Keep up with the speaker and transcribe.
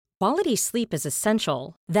Quality sleep is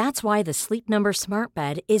essential. That's why the Sleep Number Smart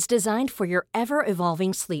Bed is designed for your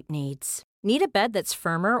ever-evolving sleep needs. Need a bed that's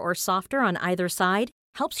firmer or softer on either side?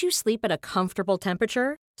 Helps you sleep at a comfortable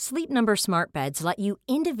temperature? Sleep Number Smart Beds let you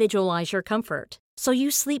individualize your comfort, so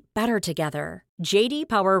you sleep better together. J.D.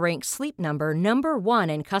 Power ranks Sleep Number number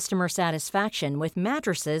 1 in customer satisfaction with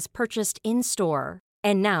mattresses purchased in-store.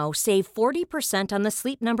 And now, save 40% on the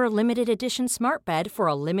Sleep Number Limited Edition Smart Bed for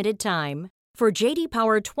a limited time. For J.D.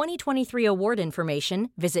 Power 2023 award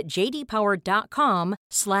information, visit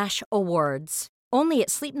jdpower.com/awards. Only at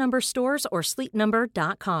Sleep Number stores or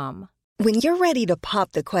sleepnumber.com. When you're ready to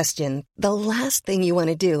pop the question, the last thing you want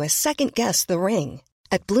to do is second-guess the ring.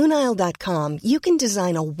 At BlueNile.com, you can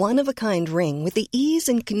design a one-of-a-kind ring with the ease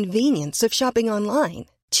and convenience of shopping online.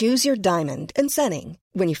 Choose your diamond and setting.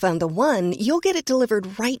 When you find the one, you'll get it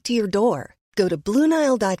delivered right to your door. Go to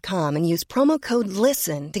BlueNile.com and use promo code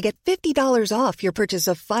LISTEN to get $50 off your purchase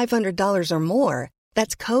of $500 or more.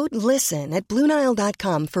 That's code LISTEN at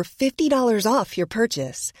BlueNile.com for $50 off your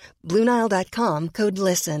purchase. BlueNile.com, code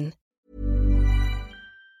LISTEN.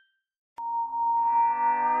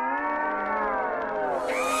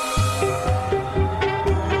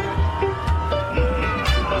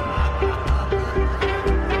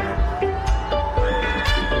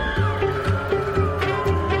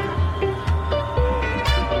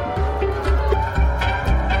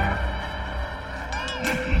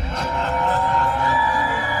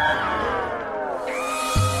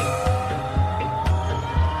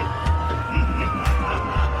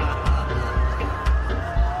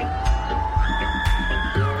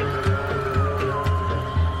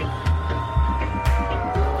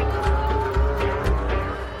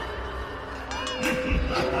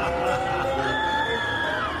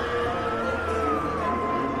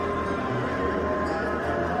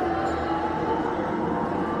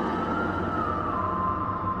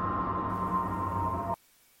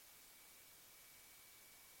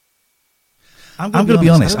 I'm going to be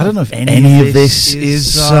honest. I don't know if any of this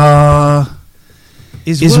is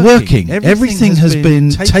working. Everything has been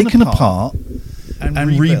taken apart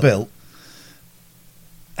and rebuilt,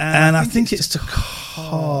 and I think it's to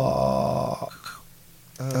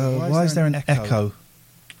why is there an echo?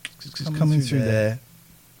 It's coming through there.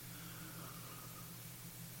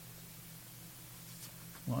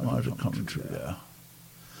 Why is it coming through there?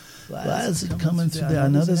 Why is it coming through there? I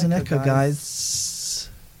know there's an echo, guys.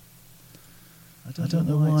 I don't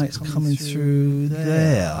know why it's coming through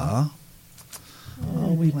there. Are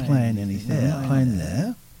we playing anything? We're not playing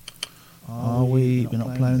there. Are we? We're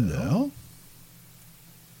not playing there.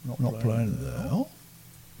 Not playing there. So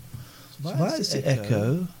why is the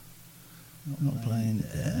echo not playing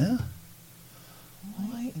there?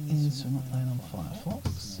 Why is we're not playing on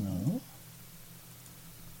Firefox? No.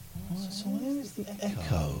 So where is the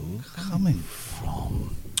echo coming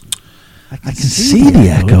from? I can see the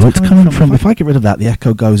echo. It's coming from. If I get rid of that, the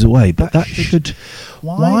echo goes away. But that should.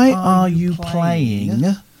 Why are you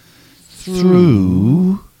playing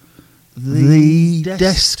through the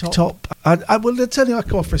desktop? I will turn the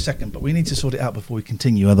echo off for a second, but we need to sort it out before we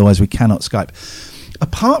continue. Otherwise, we cannot Skype.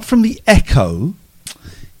 Apart from the echo,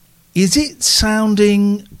 is it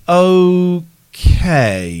sounding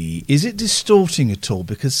okay? Is it distorting at all?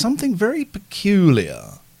 Because something very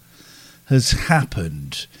peculiar has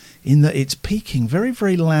happened. In that it's peaking very,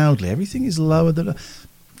 very loudly. Everything is lower than...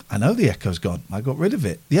 I know the echo's gone. I got rid of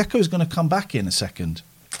it. The echo's going to come back in a second.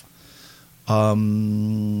 Yeah, I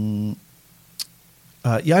know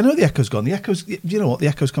the echo's gone. The echo's... You know what? The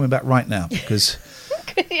echo's coming back right now because...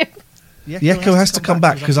 the echo has to come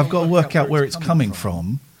back because I've got to work out where it's coming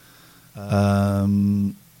from. By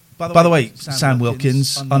the way, Sam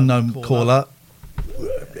Wilkins, unknown caller.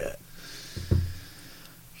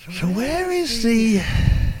 So where is the...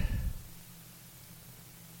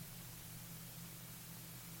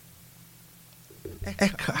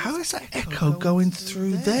 Echo. How is that echo going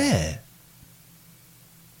through there?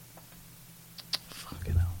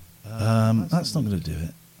 Fucking hell. That's not going to do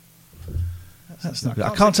it. That's not good.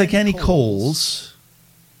 I can't take any calls.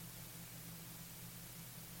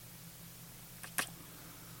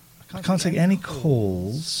 I can't take any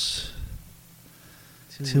calls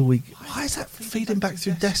till we... Why is that feeding back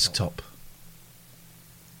through desktop?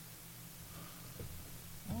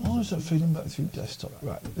 Why is that feeding back through desktop?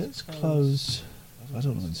 Right, let's close... I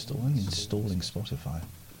don't know installing Spotify.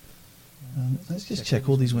 Let's just check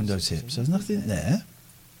all these window tips. There's nothing there.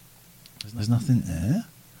 There's nothing there.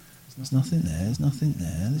 There's nothing there. There's nothing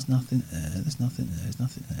there. There's nothing there. There's nothing there. There's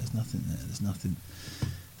nothing there. There's nothing there. There's nothing.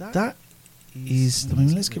 That is. I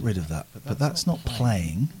mean, let's get rid of that. But that's not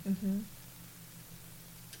playing.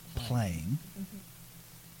 Playing.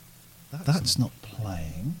 That's not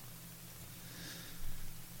playing.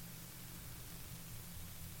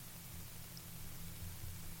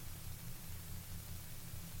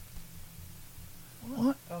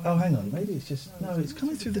 What? Oh, hang on. Maybe it's just... No, it's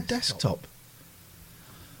coming through the desktop.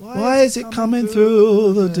 Why is it coming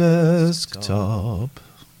through the desktop?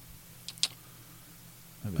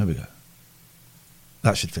 There we go.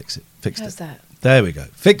 That should fix it. How's that? There we go.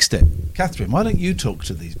 Fixed it. Catherine, why don't you talk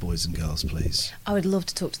to these boys and girls, please? I would love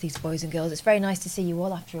to talk to these boys and girls. It's very nice to see you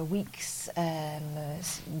all after a week's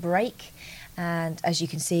break. And as you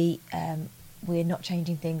can see, we're not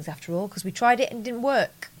changing things after all because we tried it and it didn't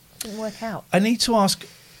work. It didn't work out. I need to ask,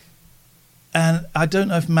 and I don't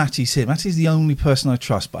know if Matty's here. Matty's the only person I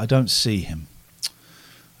trust, but I don't see him.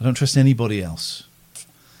 I don't trust anybody else.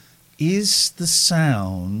 Is the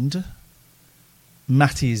sound...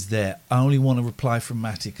 Matty is there. I only want a reply from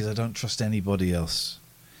Matty because I don't trust anybody else.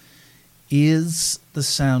 Is the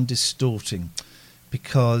sound distorting?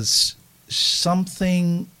 Because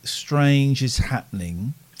something strange is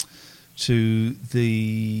happening to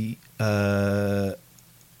the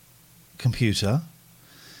computer.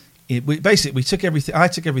 We took everything. I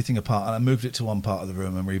took everything apart and I moved it to one part of the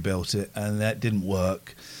room and rebuilt it, and that didn't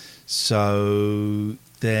work. So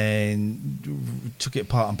then took it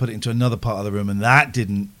apart and put it into another part of the room, and that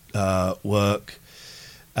didn't work.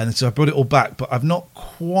 And so I brought it all back, but I've not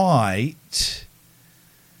quite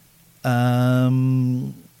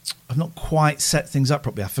set things up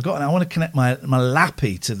properly. I've forgotten. I want to connect my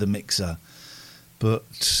Lappy to the mixer,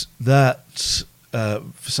 but that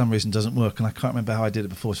for some reason doesn't work, and I can't remember how I did it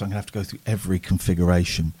before, so I'm going to have to go through every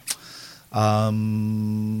configuration.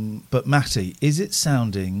 But Matty, is it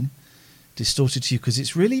sounding distorted to you? Because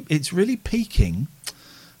it's really peaking,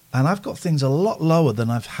 and I've got things a lot lower than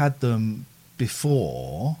I've had them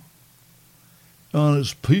before, and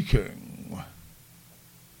it's peaking.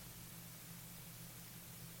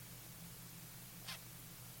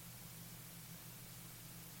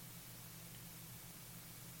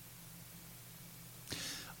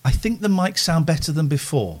 I think the mics sound better than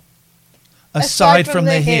before. Aside from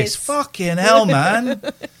the hiss. Fucking hell, man.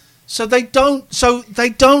 So they don't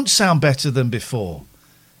sound better than before.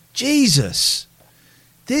 Jesus.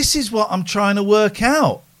 This is what I'm trying to work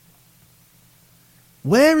out.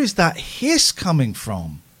 Where is that hiss coming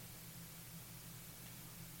from?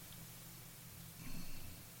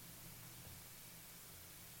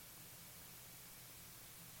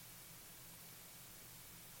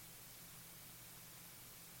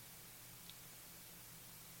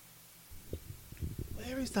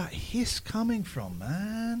 Where is that hiss coming from,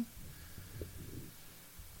 man?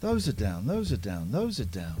 Those are down, those are down, those are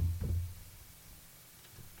down.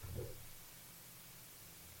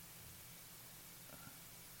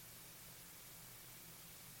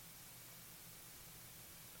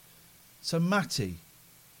 So, Matty,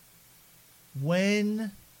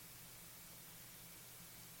 when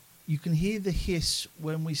you can hear the hiss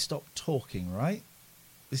when we stop talking, right?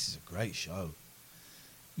 This is a great show.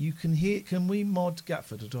 You can hear. Can we mod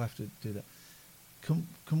Gatford, or do I have to do that? Can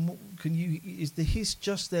you? Is the hiss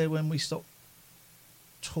just there when we stop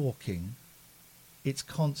talking? It's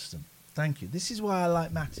constant. Thank you. This is why I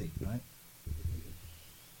like Matty, right?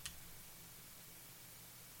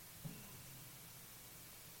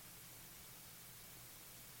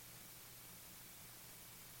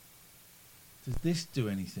 Does this do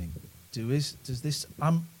anything? Does this?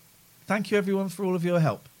 Thank you everyone for all of your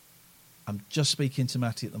help. I'm just speaking to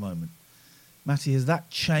Matty at the moment. Matty, has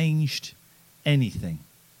that changed anything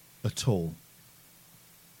at all?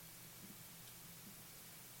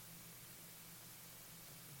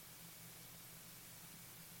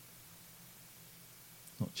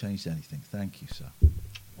 Not changed anything. Thank you, sir.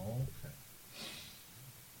 Okay.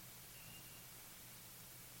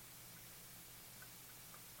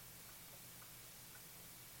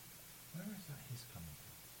 Where is that hiss coming from?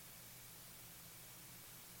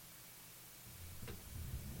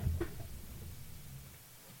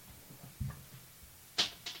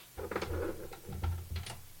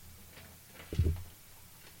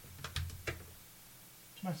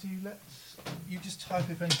 Matty, you just type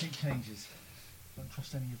if anything changes. Don't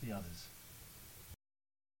trust any of the others.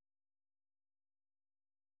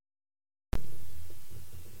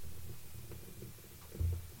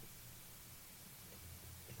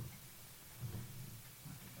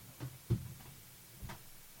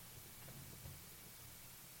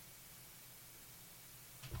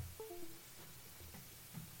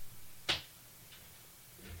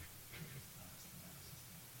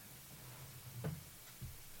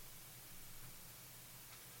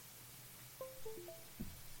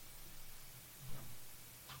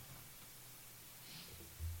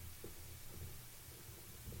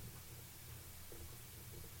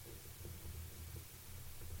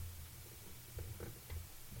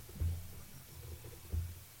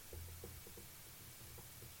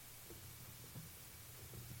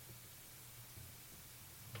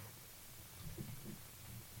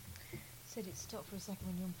 Said it stopped for a second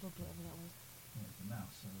when you unplugged whatever that was. Yeah, the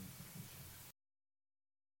mouse.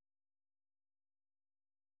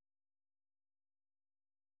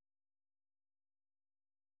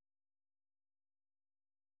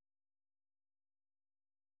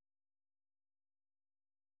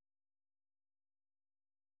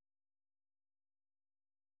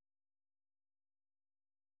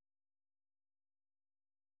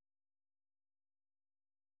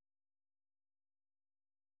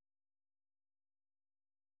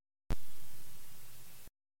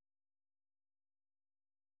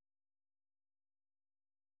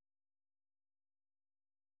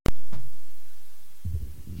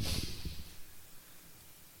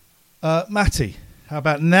 Matty, how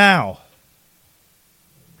about now?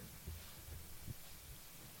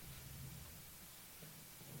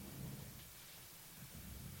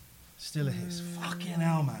 Still a hiss. Fucking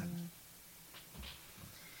hell, man.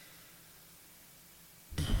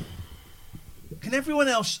 Can everyone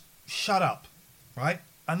else shut up? Right?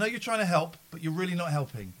 I know you're trying to help, but you're really not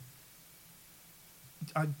helping.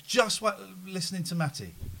 I just want listening to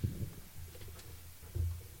Matty.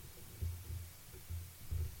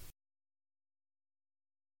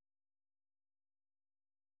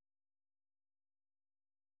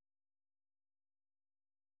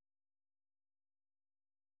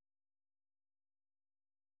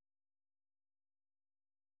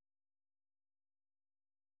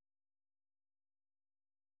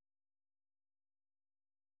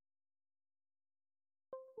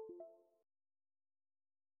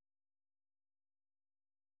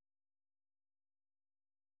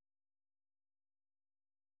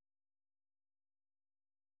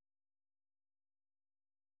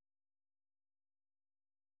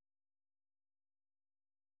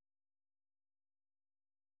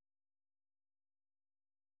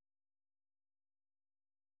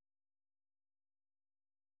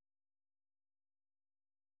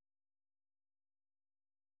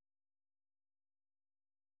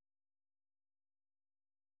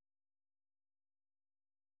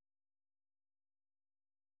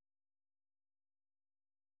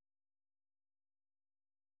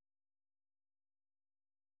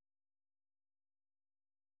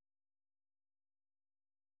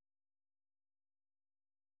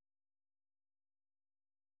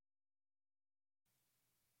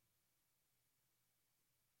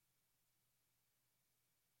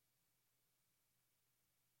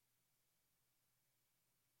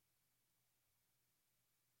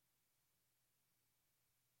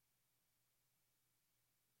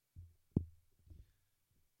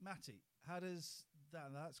 Matty, how does that?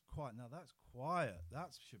 That's quiet. Now that's quiet. That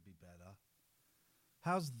should be better.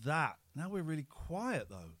 How's that? Now we're really quiet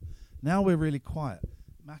though. Now we're really quiet.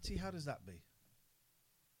 Matty, how does that be?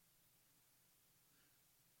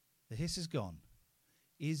 The hiss is gone.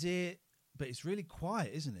 Is it? But it's really quiet,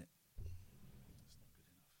 isn't it?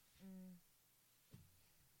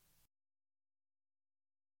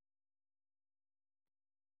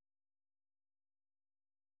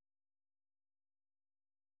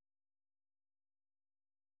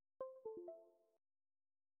 That's not good enough.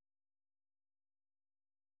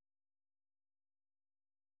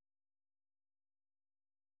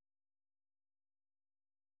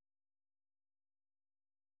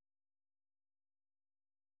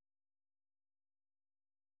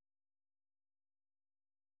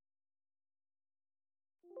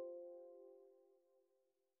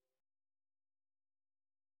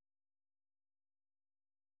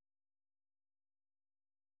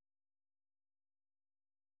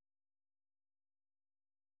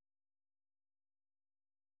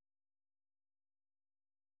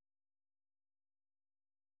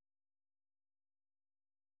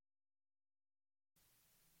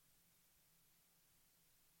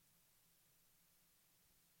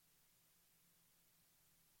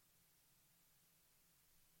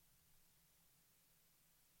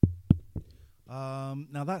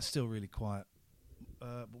 Now that's still really quiet,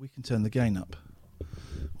 but we can turn the gain up.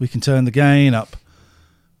 We can turn the gain up.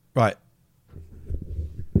 Right.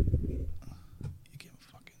 You're getting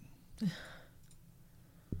fucking...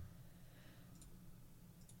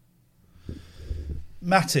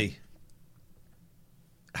 Matty,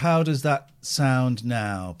 how does that sound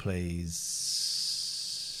now,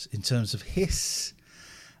 please? In terms of hiss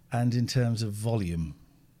and in terms of volume.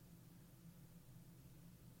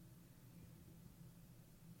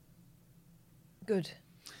 Good.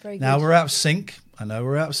 Very good. Now we're out of sync. I know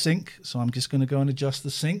we're out of sync, so I'm just going to go and adjust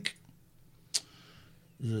the sync.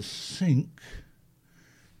 The sync.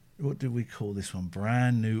 What do we call this one?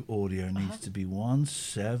 Brand new audio needs to be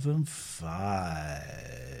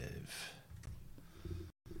 175.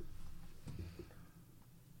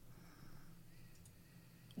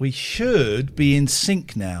 We should be in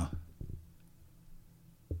sync now.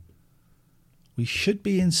 We should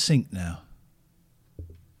be in sync now.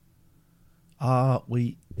 Are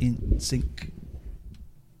we in sync?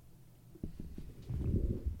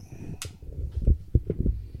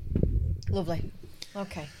 Lovely.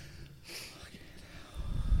 Okay.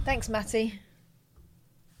 Thanks, Matty.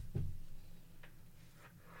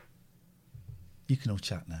 You can all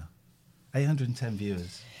chat now. 810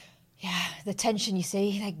 viewers. Yeah, the tension, you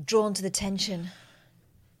see. They're drawn to the tension.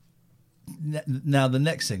 Now, the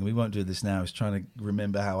next thing, we won't do this now, is trying to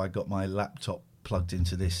remember how I got my laptop plugged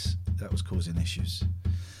into this. That was causing issues.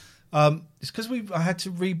 It's because I had to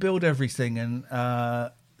rebuild everything. And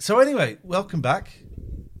so anyway, welcome back.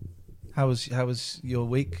 How was your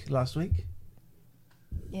week last week?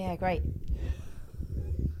 Yeah, great.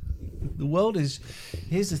 The world is...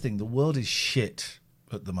 Here's the thing. The world is shit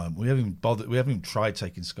at the moment. We haven't even bothered. We haven't even tried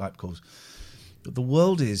taking Skype calls. But the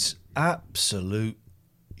world is absolute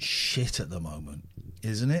shit at the moment,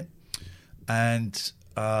 isn't it? And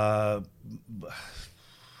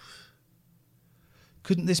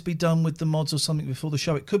couldn't this be done with the mods or something before the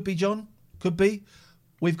show? It could be, John. Could be.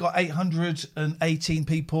 We've got 818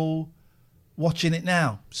 people watching it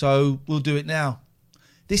now, so we'll do it now.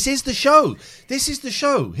 This is the show. This is the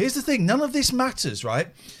show. Here's the thing. None of this matters, right?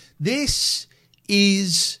 This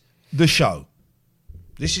is the show.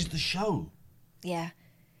 This is the show. Yeah.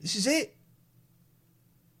 This is it.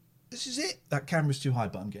 This is it. That camera's too high,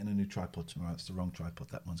 but I'm getting a new tripod tomorrow. It's the wrong tripod.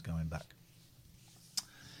 That one's going back.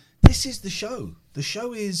 This is the show. The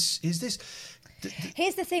show is this.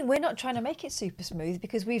 Here's the thing. We're not trying to make it super smooth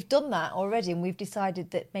because we've done that already and we've decided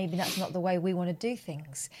that maybe that's not the way we want to do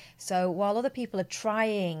things. So while other people are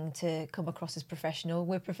trying to come across as professional,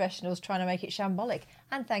 we're professionals trying to make it shambolic.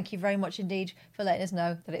 And thank you very much indeed for letting us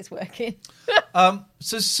know that it's working.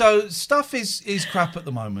 So stuff is crap at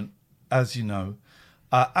the moment, as you know.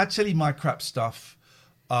 Actually, my crap stuff,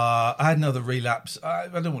 I had another relapse. I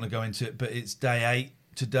don't want to go into it, but it's day 8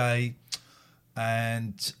 today.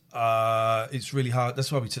 And it's really hard. That's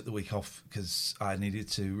why we took the week off, because I needed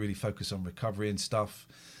to really focus on recovery and stuff.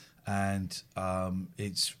 And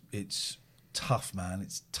it's tough, man.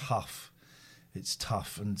 It's tough. It's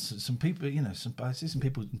tough. And some people, I see some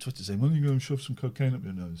people on Twitter saying, "Why don't you go and shove some cocaine up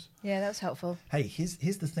your nose?" Yeah, that's helpful. Hey, here's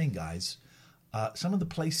the thing, guys. Some of the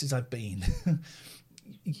places I've been,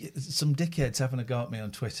 some dickheads having a go at me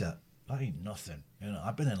on Twitter. That ain't nothing.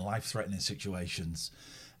 I've been in life-threatening situations.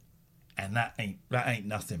 And that ain't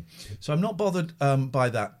nothing. So I'm not bothered by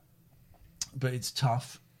that. But it's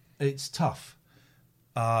tough. It's tough.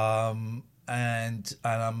 And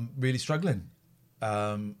I'm really struggling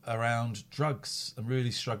around drugs. I'm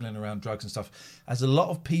really struggling around drugs and stuff. As a lot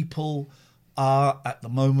of people are at the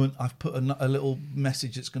moment, I've put a little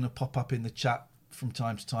message that's going to pop up in the chat from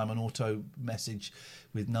time to time, an auto message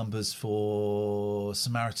with numbers for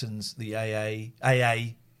Samaritans, the AA,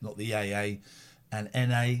 not the AA, and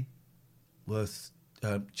NA. Worth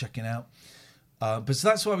checking out. But so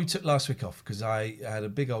that's why we took last week off, because I had a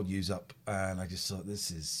big old use up and I just thought this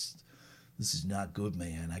is not good,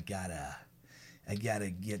 man. I gotta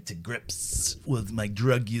get to grips with my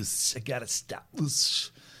drug use. I gotta stop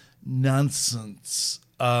this nonsense.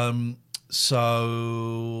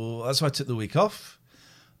 So that's why I took the week off.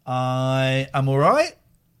 I am all right.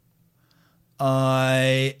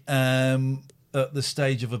 I am at the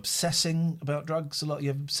stage of obsessing about drugs a lot. You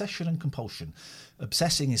have obsession and compulsion.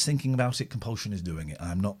 Obsessing is thinking about it. Compulsion is doing it.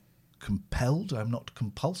 I'm not compelled. I'm not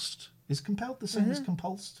compulsed. Is compelled the same as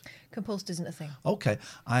compulsed? Compulsed isn't a thing. Okay.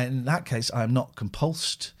 In that case, I'm not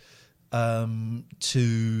compulsed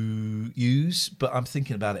to use, but I'm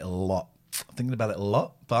thinking about it a lot.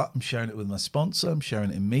 But I'm sharing it with my sponsor. I'm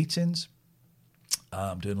sharing it in meetings.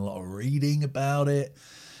 I'm doing a lot of reading about it.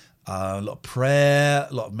 A lot of prayer,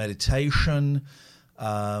 a lot of meditation,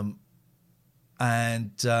 but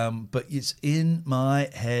it's in my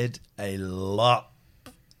head a lot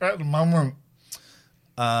at the moment.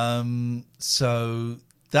 So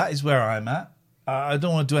that is where I'm at. I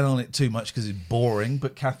don't want to dwell on it too much because it's boring.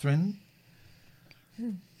 But Catherine,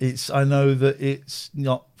 I know that it's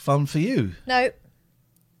not fun for you. No.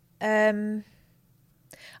 I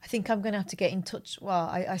think I'm going to have to get in touch. Well,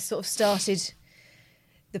 I sort of started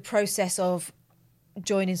the process of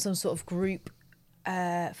joining some sort of group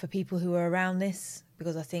for people who are around this,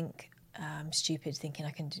 because I think I'm stupid thinking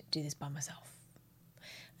I can do this by myself,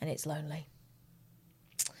 and it's lonely.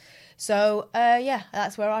 So yeah,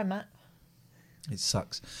 that's where I'm at. It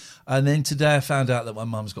sucks. And then today I found out that my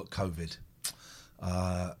mum's got COVID.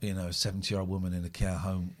 A 70-year-old woman in a care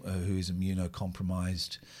home who is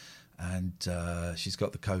immunocompromised, and she's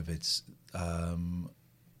got the COVIDs.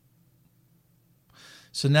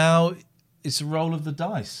 So now it's a roll of the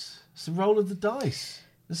dice. It's a roll of the dice.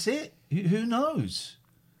 That's it. Who knows?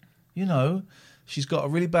 You know, she's got a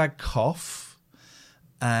really bad cough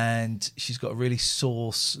and she's got a really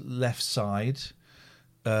sore left side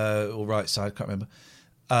or right side, can't remember,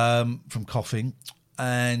 from coughing.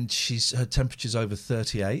 And her temperature's over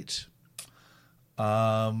 38.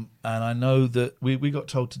 And I know that we got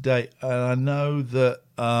told today, and I know that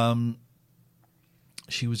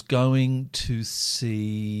she was going to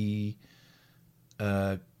see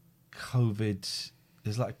COVID.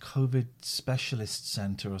 There's like a COVID specialist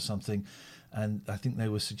centre or something, and I think they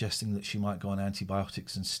were suggesting that she might go on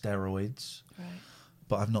antibiotics and steroids. Right.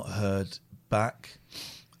 But I've not heard back.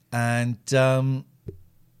 And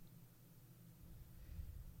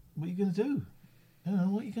what are you going to do? You know,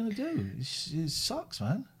 what are you going to do? It sucks,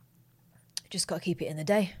 man. Just got to keep it in the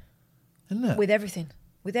day. Isn't it? With everything.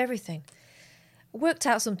 Worked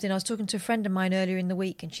out something. I was talking to a friend of mine earlier in the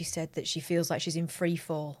week and she said that she feels like she's in free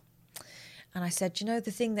fall. And I said, you know,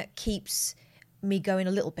 the thing that keeps me going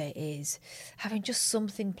a little bit is having just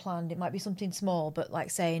something planned. It might be something small, but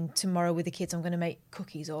like saying tomorrow with the kids I'm going to make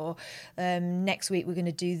cookies, or next week we're going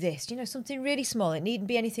to do this. You know, something really small. It needn't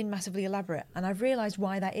be anything massively elaborate. And I've realised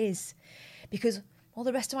why that is. Because all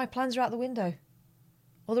the rest of my plans are out the window.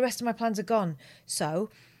 All the rest of my plans are gone. So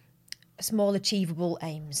small, achievable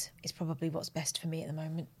aims is probably what's best for me at the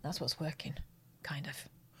moment. That's what's working, kind of.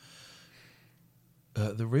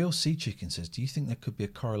 The Real Sea Chicken says, do you think there could be a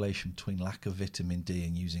correlation between lack of vitamin D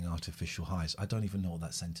and using artificial highs? I don't even know what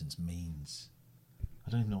that sentence means.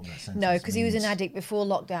 No, because he was an addict before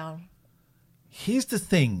lockdown. Here's the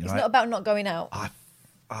thing, It's right? not about not going out.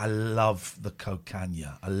 I love the cocaine.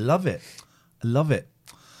 I love it.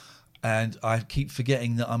 And I keep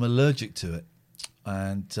forgetting that I'm allergic to it.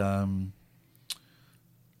 And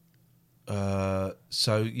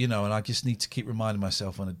so, you know, and I just need to keep reminding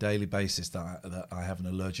myself on a daily basis that I have an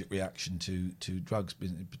allergic reaction to drugs,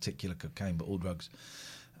 in particular cocaine, but all drugs.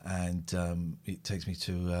 And it takes me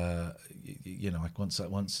to, you know,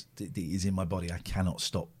 once it is in my body, I cannot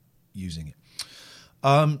stop using it.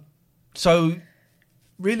 So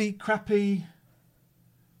really crappy.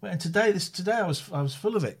 And today I was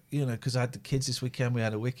full of it, you know, because I had the kids this weekend. We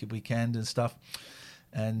had a wicked weekend and stuff.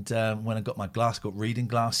 And when I got reading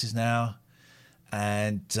glasses now,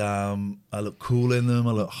 and I look cool in them.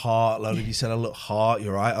 I look hot. A lot of you said I look hot.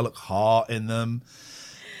 You're right. I look hot in them.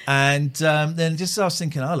 And then just I was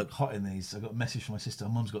thinking, I look hot in these. I got a message from my sister.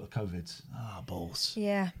 My mum's got the COVID. Balls.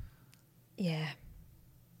 Yeah.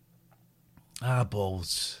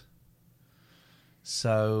 Balls.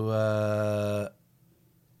 So,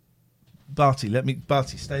 Barty,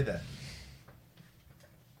 stay there.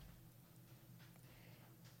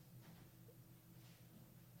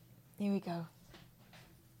 Here we go.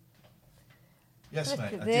 Yes,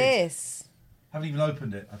 mate. Look at this. Haven't even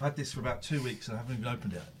opened it. I've had this for about 2 weeks and I haven't even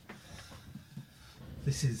opened it.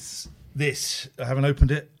 This. I haven't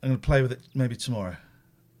opened it. I'm going to play with it maybe tomorrow.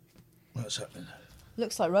 What's happening?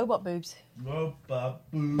 Looks like robot boobs. Robot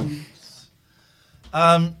boobs.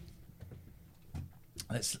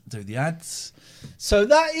 Let's do the ads. So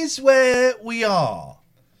that is where we are.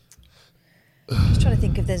 Just trying to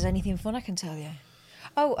think if there's anything fun I can tell you.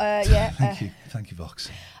 Oh, yeah. Thank you,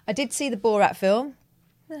 Vox. I did see the Borat film.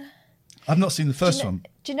 I've not seen the first one.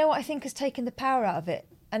 Do you know what I think has taken the power out of it?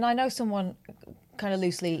 And I know someone kind of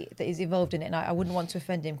loosely that is involved in it, and I wouldn't want to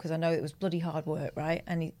offend him because I know it was bloody hard work, right?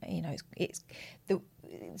 And it's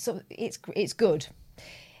good.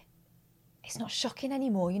 It's not shocking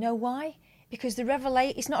anymore. You know why? Because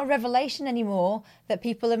it's not a revelation anymore that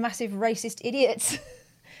people are massive racist idiots.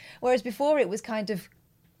 Whereas before it was kind of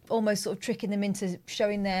almost sort of tricking them into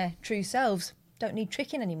showing their true selves. Don't need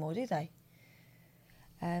tricking anymore, do they?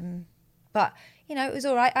 But, you know, it was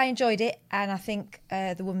all right. I enjoyed it. And I think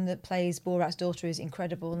the woman that plays Borat's daughter is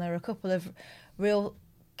incredible. And there are a couple of real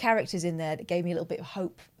characters in there that gave me a little bit of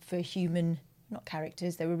hope for not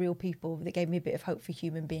characters, they were real people that gave me a bit of hope for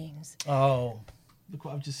human beings. Oh, look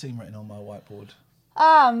what I've just seen written on my whiteboard.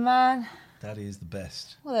 Oh, man. Daddy is the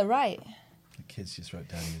best. Well, they're right. The kids just wrote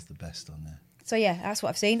Daddy is the best on there. So, yeah, that's what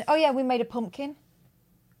I've seen. Oh, yeah, we made a pumpkin.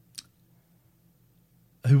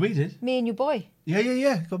 Who we did? Me and your boy.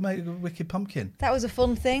 Yeah. Got made a wicked pumpkin. That was a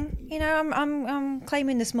fun thing. You know, I'm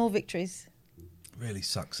claiming the small victories. Really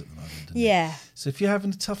sucks at the moment, doesn't it? So if you're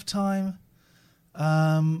having a tough time,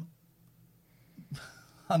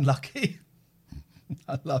 unlucky.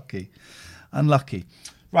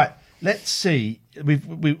 Right, let's see.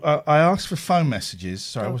 I asked for phone messages.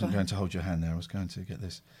 Sorry, I wasn't going to hold your hand there. I was going to get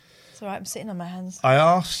this. It's all right, I'm sitting on my hands.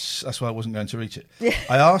 That's why I wasn't going to reach it. Yeah.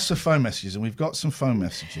 I asked for phone messages, and we've got some phone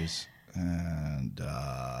messages. And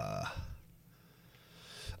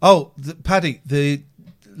Paddy, the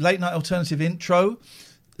late night alternative intro,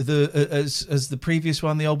 as the previous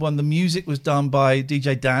one, the old one, the music was done by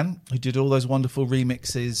DJ Dan, who did all those wonderful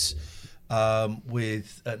remixes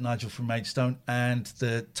with Nigel from Maidstone, and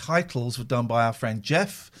the titles were done by our friend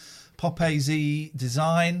Jeff, Pop AZ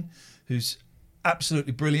Design, who's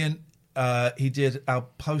absolutely brilliant. He did our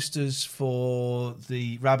posters for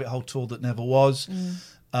the Rabbit Hole tour that never was.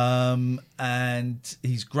 And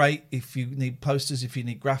he's great. If you need posters, if you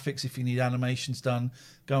need graphics, if you need animations done,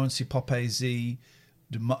 go and see Pop AZ. Go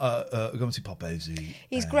and see Pop AZ.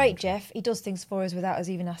 He's great, Jeff. He does things for us without us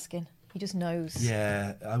even asking. He just knows.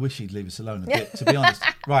 Yeah, I wish he'd leave us alone a bit, to be honest.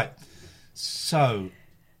 Right. So,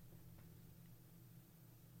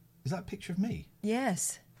 is that a picture of me?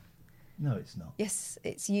 Yes. No, it's not. Yes,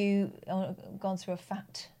 it's you gone through a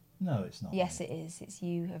fat. No, it's not. Yes, me. it is. It's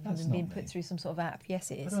you That's having been not put me. through some sort of app.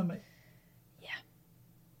 Yes, it is. Yeah.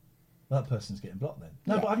 Well, that person's getting blocked then.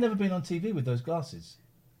 No, Yeah. but I've never been on TV with those glasses.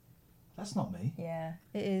 That's not me. Yeah,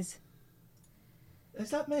 it is.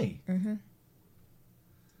 Is that me? Mm-hmm.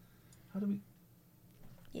 How do we...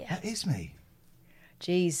 Yeah. That is me.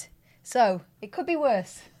 Jeez. So, it could be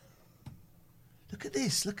worse. Look at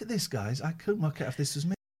this, guys. I couldn't work out if this was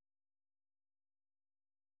me.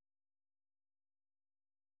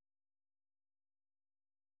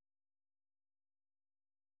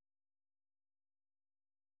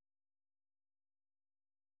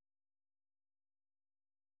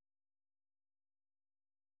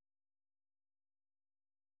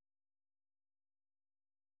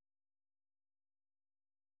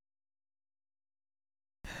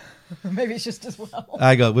 Maybe it's just as well.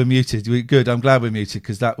 Hang on, we're muted. Good, I'm glad we're muted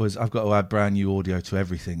because that was... I've got to add brand new audio to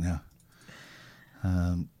everything now.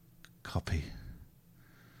 Copy.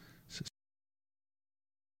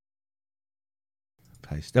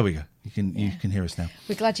 Paste. There we go. You can hear us now.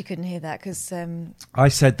 We're glad you couldn't hear that because I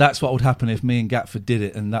said that's what would happen if me and Gatford did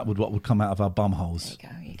it, and what would come out of our bum holes.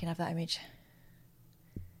 there you go. You can have that image.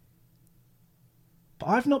 But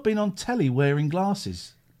I've not been on telly wearing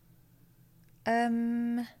glasses.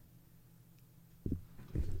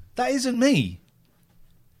 That isn't me.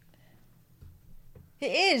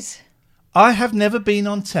 It is. I have never been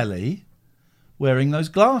on telly wearing those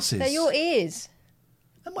glasses. They're your ears.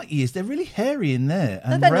 And my ears, they're really hairy in there.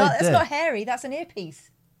 No, And they're red not. That's there. not hairy. That's an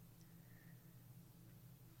earpiece.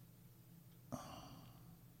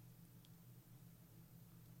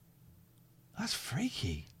 That's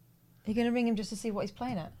freaky. You're going to ring him just to see what he's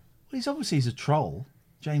playing at? Well, he's a troll.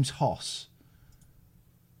 James Hoss.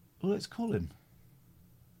 Well, let's call him.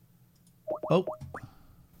 Oh.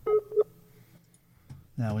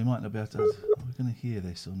 Now, we might not be able to... Are we going to hear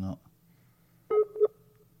this or not?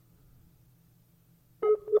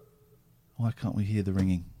 Why can't we hear the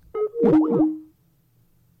ringing?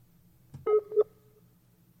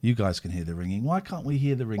 You guys can hear the ringing. Why can't we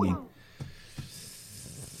hear the ringing?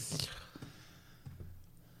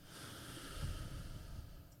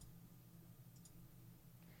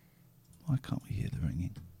 Why can't we hear the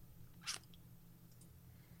ringing?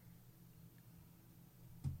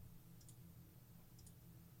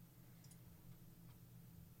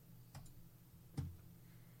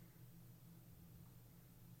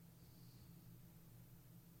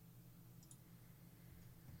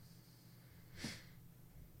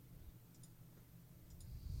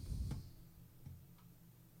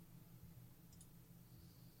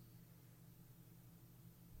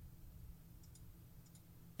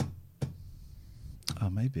 Oh,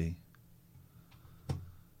 maybe.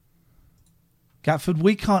 Gatford,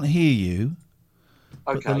 we can't hear you,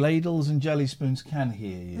 but the ladles and jelly spoons can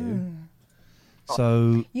hear you.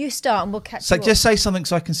 So You start and we'll catch you up. just say something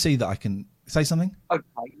so I can see that I can say something. Okay.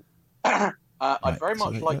 I'd very so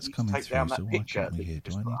much that's like you to coming take through, down so that why picture can't we that hear? you Do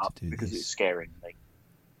just I put need to up do because this? it's scaring me.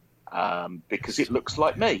 Because it looks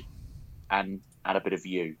like me and a bit of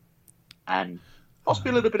you and possibly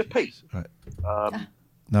a little bit of Pete. Right. No,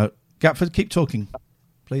 No, Gatford, keep talking,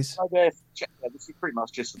 please. this is pretty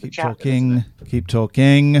much just for the Keep chat. then, isn't talking. it? Keep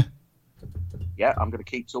talking. Yeah, I'm going to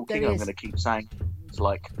keep talking. There he I'm is. going to keep saying things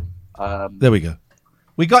like, There we go.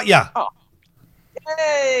 We got ya.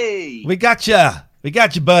 "Hey, We got ya. We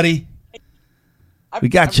got you, buddy. we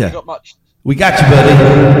got haven't really ya. got much." We got you, buddy.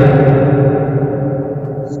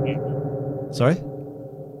 Sorry?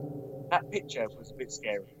 That picture was a bit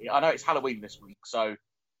scary. I know it's Halloween this week, so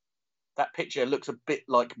that picture looks a bit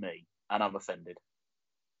like me, and I'm offended.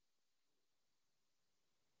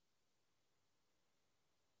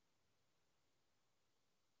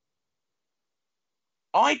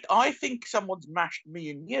 I think someone's mashed me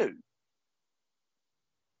and you.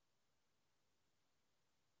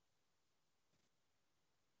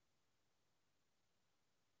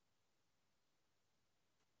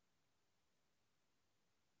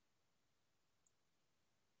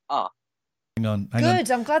 Hang on.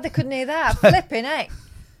 Good. I'm glad they couldn't hear that. Flipping heck.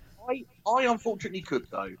 I unfortunately could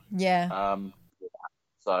though. Yeah.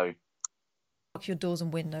 So. Lock your doors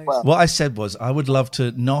and windows. Well, What I said was I would love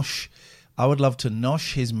to nosh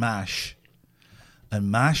his mash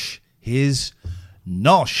and mash his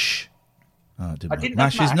nosh. Oh, I didn't didn't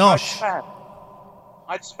mash have his mash. nosh.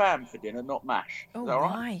 I had spam for dinner, not mash. Oh, Is that all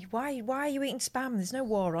right? why? Why are you eating spam? There's no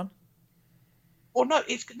war on. Well, no,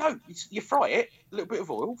 you fry it, a little bit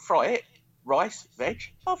of oil, fry it, rice, veg,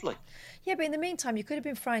 lovely. Yeah, but in the meantime, you could have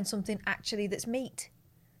been frying something actually that's meat.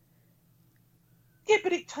 Yeah,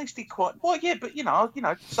 but it tasted quite well. Yeah, but you know,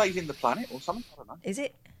 saving the planet or something. I don't know. Is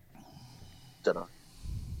it? Don't know.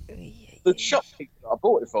 The shop that I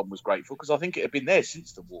bought it from was grateful because I think it had been there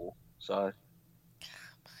since the war, so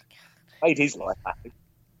made his life happy.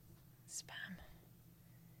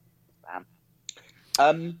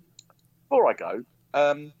 Spam. Before I go,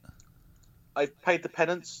 I've paid the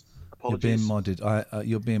penance. Apologies. You're being modded.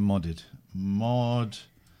 You're being modded. Mod.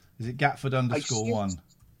 Is it Gatford _1?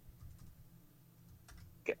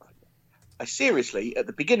 I seriously, at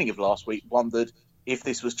the beginning of last week, wondered if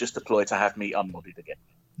this was just a ploy to have me unmodded again.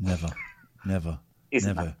 Never.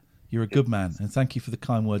 Isn't Never. that? You're a good man, and thank you for the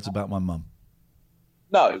kind words about my mum.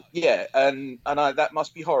 No, yeah, and that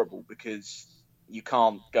must be horrible because you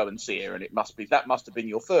can't go and see her, and that must have been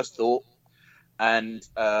your first thought. And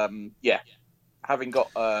having got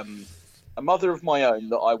a mother of my own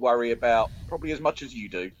that I worry about probably as much as you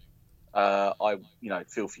do, I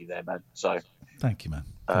feel for you there, man. So thank you, man.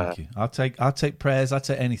 Thank you. I'll take prayers. I'll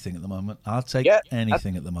take anything at the moment. I'll take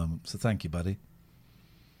anything at the moment. So thank you, buddy.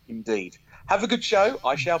 Indeed. Have a good show.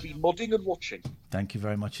 I shall be modding and watching. Thank you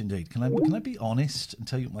very much indeed. Can I be honest and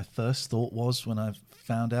tell you what my first thought was when I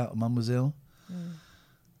found out Mum was ill?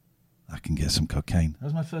 I can get some cocaine. That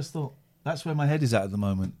was my first thought. That's where my head is at the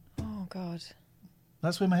moment. Oh, God.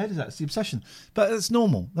 That's where my head is at. It's the obsession. But it's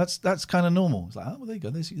normal. That's kind of normal. It's like, oh, well, there you go.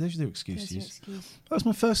 There's your excuse. That was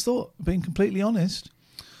my first thought, being completely honest.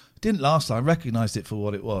 It didn't last long. I recognised it for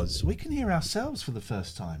what it was. We can hear ourselves for the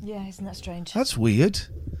first time. Yeah, isn't that strange? That's weird.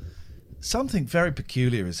 Something very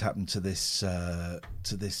peculiar has happened to this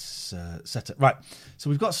setup. Right,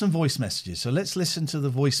 so we've got some voice messages. So let's listen to the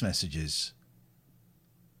voice messages.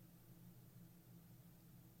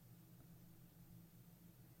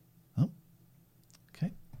 Oh,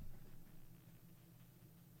 okay.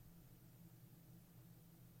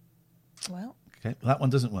 Well. Okay, that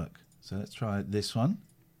one doesn't work. So let's try this one.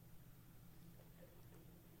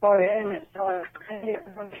 Sorry, Emmett.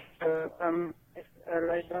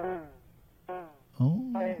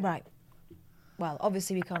 Right. Well,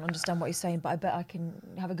 obviously we can't understand what he's saying, but I bet I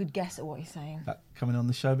can have a good guess at what he's saying. That coming on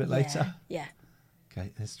the show a bit later? Yeah.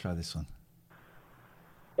 Okay, let's try this one.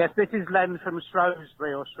 Yes, this is Len from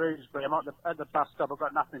Shrewsbury. I'm at the bus stop. I've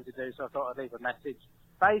got nothing to do, so I thought I'd leave a message.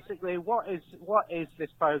 Basically, what is this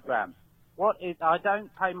programme? I don't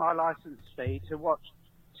pay my licence fee to watch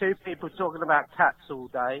two people talking about cats all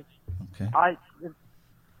day. Okay.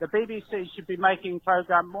 The BBC should be making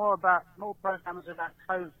more programmes about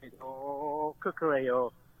COVID or cookery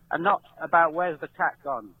and not about where's the cat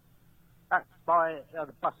gone. That's why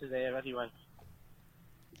the bus is here anyway.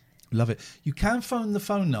 Love it. You can phone the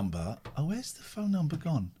phone number. Oh, where's the phone number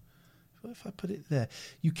gone? What if I put it there?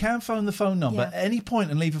 You can phone the phone number at any point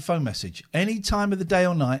and leave a phone message. Any time of the day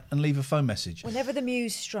or night and leave a phone message. Whenever the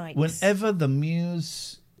muse strikes. Whenever the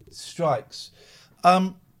muse strikes.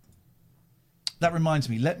 That reminds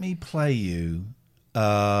me, let me play you Echo.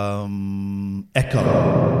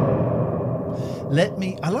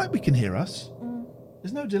 I like we can hear us.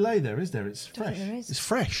 There's no delay there, is there? It's fresh. There is. It's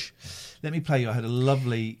fresh. Let me play you. I had a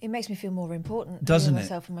lovely... It makes me feel more important. Doesn't it?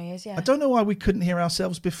 Myself in my ears, yeah. I don't know why we couldn't hear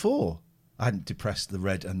ourselves before. I hadn't depressed the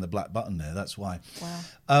red and the black button there. That's why.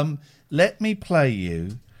 Wow. Let me play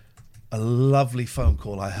you a lovely phone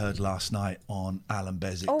call I heard last night on Alan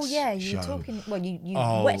Beswick's show. Oh, yeah, you were talking... Well, you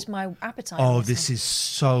whet my appetite. Oh, this is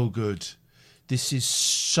so good. This is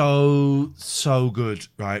so good,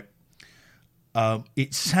 right?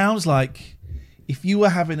 It sounds like if you were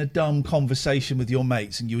having a dumb conversation with your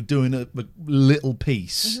mates and you were doing a little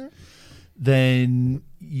piece, then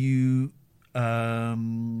you'd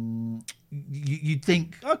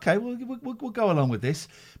think, okay, we'll go along with this.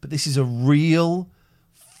 But this is a real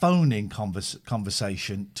phoning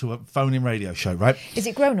conversation to a phoning radio show, right? Is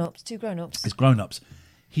it grown-ups? Two grown-ups? It's grown-ups.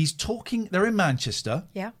 He's talking... They're in Manchester.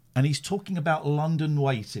 Yeah. And he's talking about London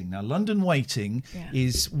waiting. Now, London waiting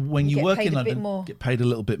is when you work in London, get paid a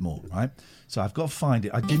little bit more, right? So I've got to find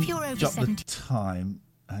it. I didn't jot the time.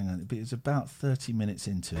 Hang on. It's about 30 minutes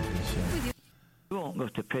into it. You won't go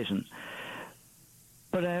to prison.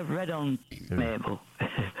 But I've read on Mabel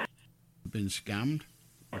been scammed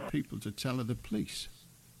for people to tell the police.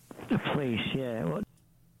 The police, yeah.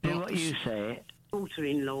 What you say?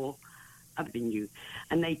 Daughter-in-law up in you,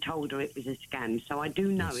 and they told her it was a scam. So I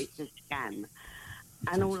do know it's a scam.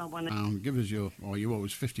 And all I want to... give us you owe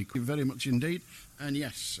us 50 quid very much indeed. And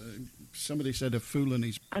yes, somebody said a fool and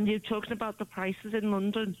he's... And you're talking about the prices in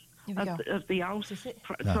London of the house. Is it?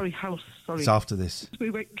 No. House. It's after this. We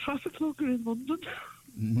wait traffic longer in London.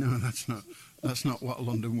 No, that's not what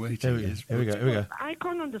London waiting is. Here we go. I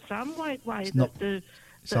can't understand why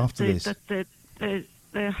It's after this.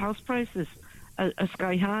 The house prices are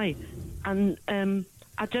sky high, and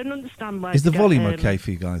I don't understand why. Is the volume okay for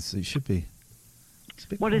you guys? It should be. It's a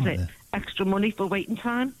bit What is quiet it? there. Extra money for waiting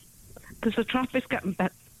time? Because the traffic's getting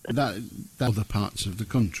better. That other parts of the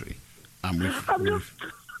country, and I'm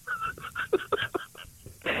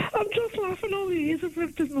just laughing all the years I've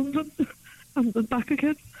lived in London and then back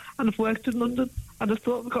again, and I've worked in London, and I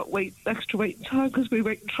thought we've got extra waiting time because we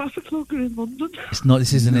wait in traffic longer in London. It's not.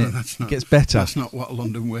 This isn't it. That's not, it gets better. That's not what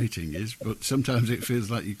London waiting is, but sometimes it feels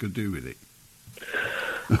like you could do with it.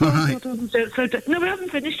 All right. No, we haven't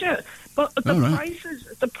finished yet. But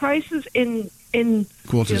the prices in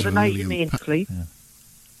Quarters the of other a night, you million mean, actually.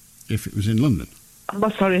 If it was in London.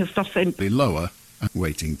 I'm sorry, stop saying. The lower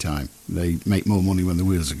waiting time. They make more money when the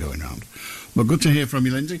wheels are going round. Well, good to hear from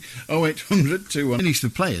you, Lindsay. 0800 2 finished the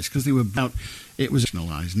players because they were about. It was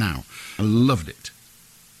nationalised now. I loved it.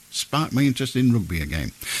 Sparked my interest in rugby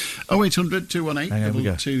again. 0800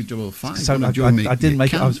 218 2255. So I didn't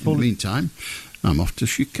make it. I was In the meantime, I'm off to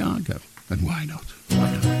Chicago. And why not?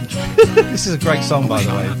 This is a great song, by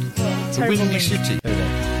the way. It's a windy city.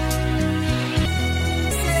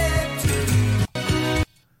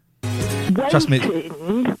 Trust me.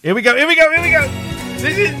 Here we go.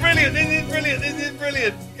 This is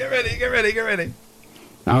brilliant. Get ready.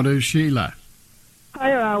 How does Sheila?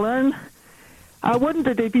 Hi, Alan. I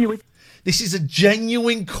wondered if you would... This is a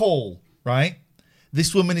genuine call, right?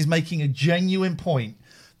 This woman is making a genuine point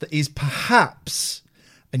that is perhaps,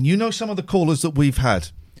 and you know some of the callers that we've had,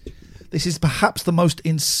 this is perhaps the most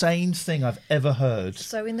insane thing I've ever heard.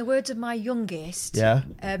 So in the words of my youngest,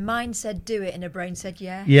 mine said do it and her brain said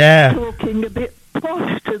yeah. Yeah. Talking a bit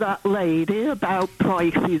posh to that lady about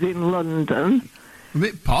prices in London. A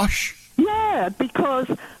bit posh? Yeah, because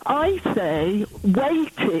I say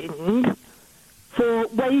waiting for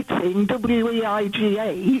waiting,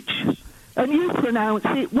 W-E-I-G-H, and you pronounce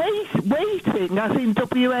it waiting, as in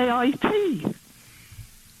W-A-I-T.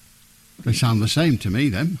 They sound the same to me,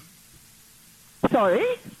 then. Sorry?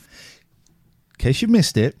 In case you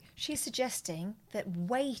missed it. She's suggesting that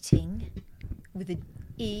waiting with an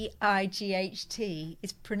E-I-G-H-T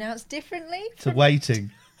is pronounced differently. To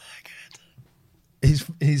waiting.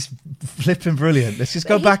 He's flipping brilliant. Let's just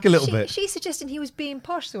go back a little bit. She's suggesting he was being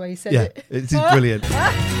posh the way he said it. Yeah, this is brilliant.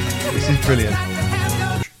 This is brilliant.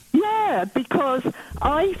 Yeah, because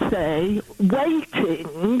I say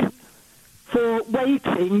waiting for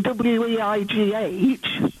waiting, W-E-I-G-H,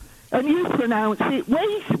 and you pronounce it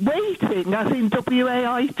waiting, as in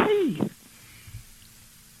W-A-I-T.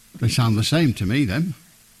 They sound the same to me, then.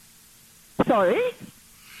 Sorry?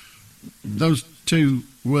 Those two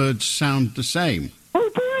words sound the same. Oh,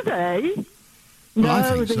 do they? Well, I No,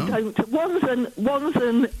 think they so. don't. One's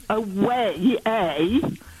an away, A,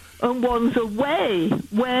 and one's away,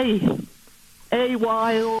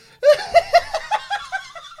 A-Y, or...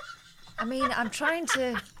 I mean, I'm trying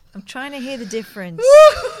to hear the difference.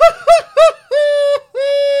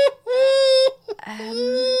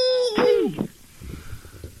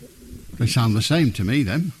 They sound the same to me,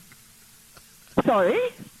 then. Sorry?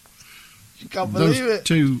 You can't believe Those it.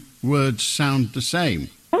 two words sound the same.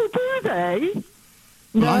 Oh, do they?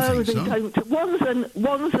 Well, I No, think they so. don't.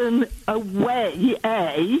 One's an away,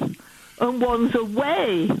 A, and one's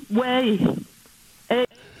away, A.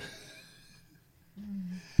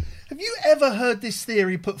 Have you ever heard this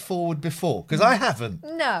theory put forward before? Because I haven't.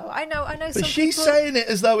 No, I know But some she's people... saying it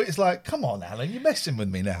as though it's like, come on, Alan, you're messing with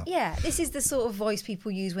me now. Yeah, this is the sort of voice people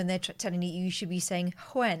use when they're telling you should be saying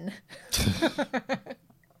when.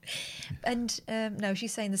 And no,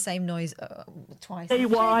 she's saying the same noise twice.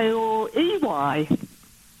 A-Y or E-Y.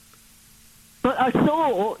 But I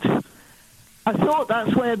thought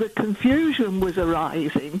that's where the confusion was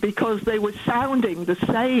arising, because they were sounding the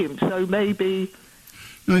same, so maybe...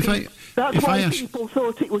 No, That's why people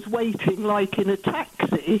thought it was waiting like in a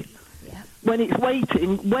taxi, when it's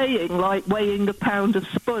weighing like weighing a pound of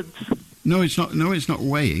spuds. No, it's not. No, it's not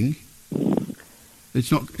weighing.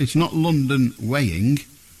 It's not London weighing.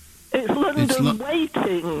 It's London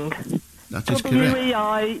waiting. That is correct.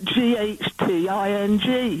 W-E-I-G-H-T-I-N-G.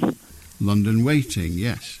 London waiting,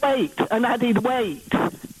 yes. Wait, an added weight.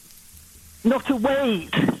 Not a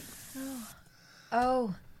weight.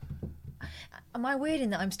 Oh. Am I weird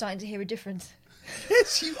in that I'm starting to hear a difference?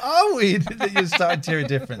 Yes, you are weird that you're starting to hear a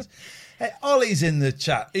difference. Hey, Ollie's in the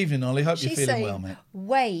chat. Evening, Ollie. Hope you're feeling well, mate.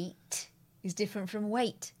 Weight is different from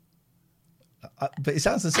weight. But it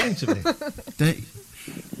sounds the same to me.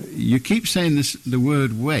 You keep saying the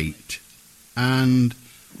word weight, and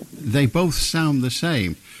they both sound the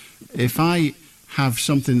same. If I have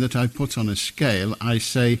something that I put on a scale, I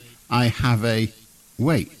say I have a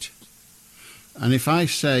weight. And if I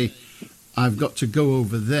say I've got to go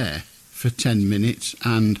over there for 10 minutes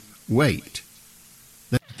and wait.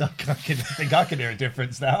 I think I can hear a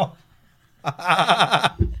difference now.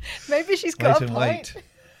 Maybe she's got a point. Wait.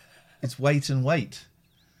 It's wait and wait.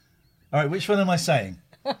 All right, which one am I saying?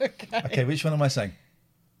 Okay, which one am I saying?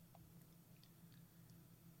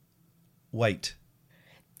 Wait.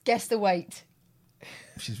 Guess the weight.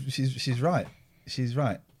 She's right. She's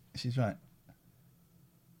right.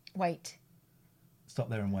 Wait. Stop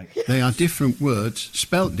there and wait. They are different words,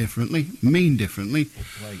 spelt differently, mean differently.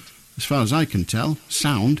 Wait. As far as I can tell,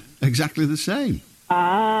 sound exactly the same.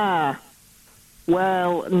 Ah.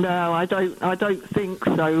 Well, no, I don't think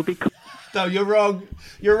so, because... No, you're wrong.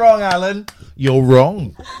 You're wrong, Alan. You're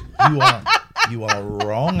wrong. You are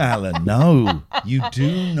wrong, Alan. No, you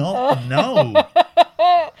do not know.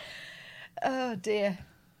 Oh, dear.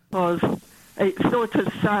 Because it sort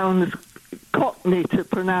of sounds Cockney to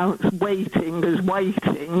pronounce waiting as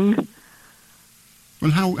waiting. Well,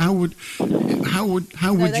 how would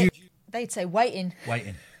you... They'd say waiting.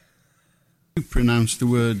 Waiting. You pronounce the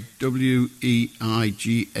word W-E-I-G-H-T-I-N-G.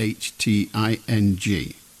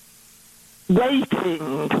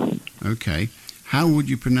 Waiting. Okay. How would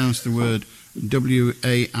you pronounce the word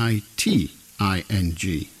W-A-I-T-I-N-G?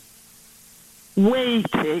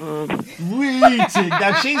 Waiting. Waiting.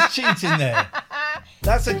 Now she's cheating there.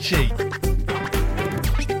 That's a cheat.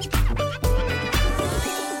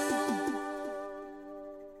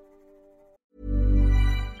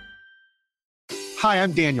 Hi,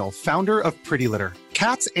 I'm Daniel, founder of Pretty Litter.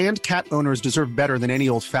 Cats and cat owners deserve better than any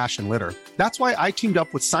old-fashioned litter. That's why I teamed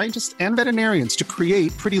up with scientists and veterinarians to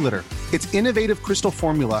create Pretty Litter. Its innovative crystal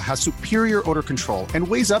formula has superior odor control and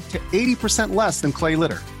weighs up to 80% less than clay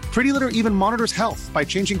litter. Pretty Litter even monitors health by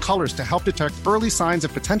changing colors to help detect early signs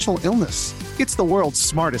of potential illness. It's the world's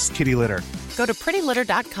smartest kitty litter. Go to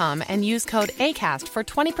prettylitter.com and use code ACAST for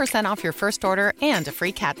 20% off your first order and a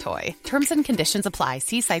free cat toy. Terms and conditions apply.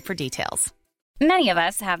 See site for details. Many of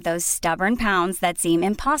us have those stubborn pounds that seem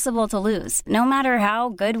impossible to lose, no matter how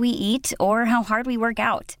good we eat or how hard we work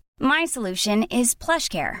out. My solution is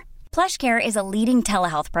PlushCare. PlushCare is a leading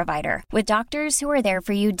telehealth provider with doctors who are there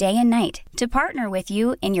for you day and night to partner with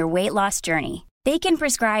you in your weight loss journey. They can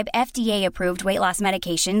prescribe FDA-approved weight loss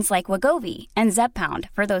medications like Wegovy and Zepbound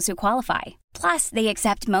for those who qualify. Plus, they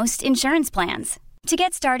accept most insurance plans. To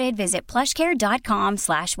get started, visit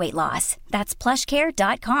plushcare.com/weightloss. That's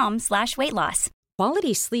plushcare.com/weightloss.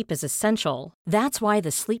 Quality sleep is essential. That's why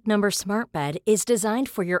the Sleep Number Smart Bed is designed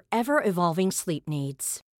for your ever-evolving sleep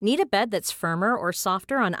needs. Need a bed that's firmer or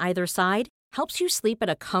softer on either side? Helps you sleep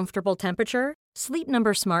at a comfortable temperature? Sleep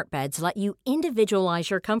Number Smart Beds let you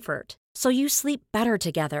individualize your comfort, so you sleep better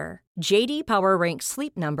together. J.D. Power ranks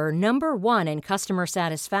Sleep Number #1 in customer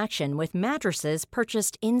satisfaction with mattresses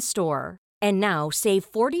purchased in-store. And now, save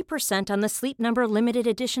 40% on the Sleep Number Limited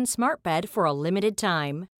Edition Smart Bed for a limited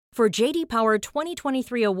time. For J.D. Power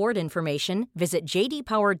 2023 award information, visit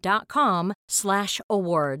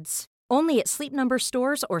jdpower.com/awards. Only at Sleep Number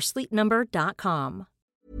stores or sleepnumber.com.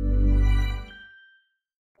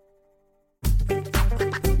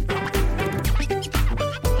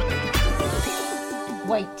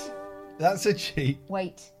 Wait. That's a cheat.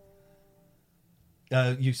 Wait.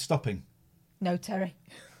 You stopping? No, Terry.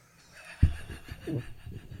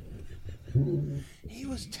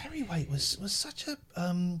 Terry Waite was such a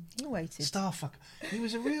He waited. star fuck. He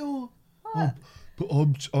was a real. Oh,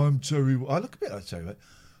 but I'm Terry. I look a bit like Terry Waite.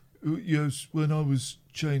 Yes, when I was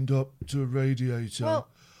chained up to a radiator,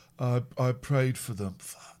 I prayed for them.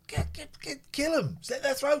 Kill them! Slit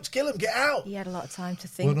their throats! Kill them! Get out! He had a lot of time to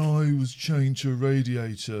think. When I was chained to a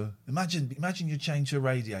radiator, imagine you're chained to a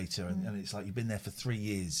radiator, and it's like you've been there for 3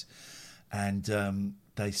 years, and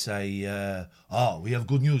they say, we have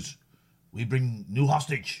good news. We bring new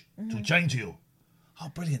hostage to chain to you. Oh,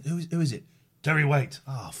 brilliant. Who is it? Terry Waite.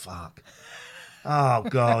 Oh, fuck. Oh,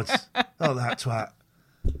 God. Oh, that twat.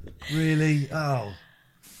 Really? Oh.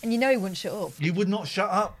 And you know he wouldn't shut up. You would not shut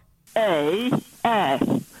up? A-S.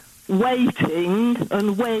 Waiting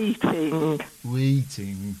and waiting.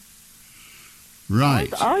 Waiting.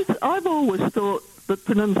 Right. I've always thought the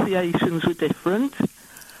pronunciations were different.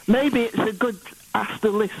 Maybe it's a good ask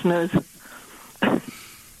the listeners.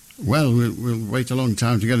 Well, we'll wait a long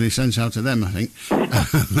time to get any sense out of them, I think.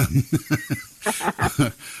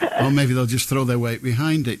 Or maybe they'll just throw their weight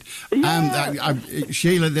behind it. Yeah.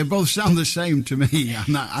 Sheila, they both sound the same to me.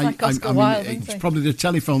 And it's probably the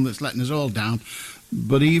telephone that's letting us all down.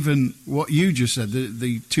 But even what you just said,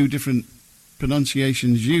 the two different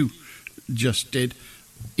pronunciations you just did,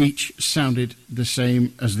 each sounded the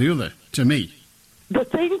same as the other to me. The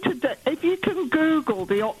thing if you can Google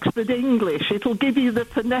the Oxford English, it'll give you the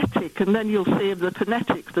phonetic, and then you'll see if the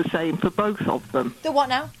phonetic's the same for both of them. The what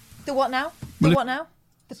now? The what now? The what now?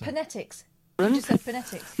 The phonetics. You just said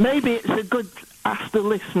phonetics. Maybe it's a good ask the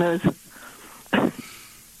listeners.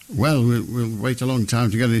 Well, we'll wait a long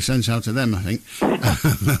time to get any sense out of them, I think.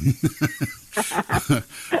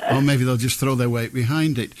 Or maybe they'll just throw their weight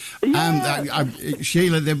behind it. Yeah.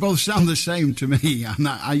 Sheila, they both sound the same to me. And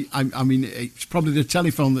I mean, it's probably the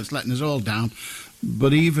telephone that's letting us all down.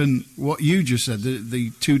 But even what you just said,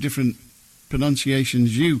 the two different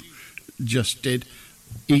pronunciations you just did,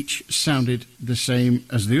 each sounded the same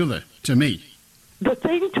as the other to me. The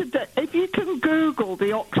thing if you can Google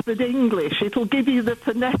the Oxford English, it'll give you the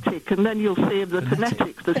phonetic, and then you'll see if the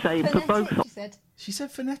phonetic's the same for both of them. She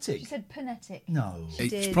said phonetic. She said phonetic. No.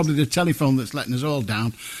 It's probably the telephone that's letting us all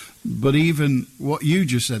down. But even what you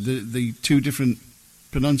just said, the two different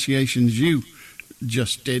pronunciations you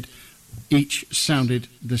just did, each sounded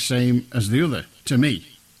the same as the other to me.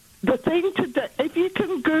 The thing if you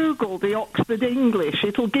can Google the Oxford English,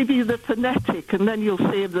 it'll give you the phonetic, and then you'll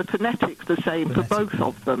see if the phonetic's the same for both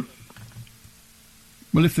of them.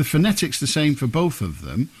 Well, if the phonetic's the same for both of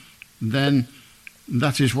them, then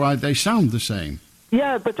that is why they sound the same.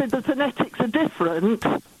 Yeah, but if the phonetics are different,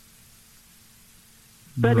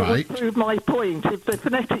 then it would prove my point. If the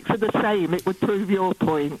phonetics are the same, it would prove your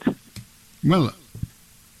point. Well,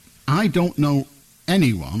 I don't know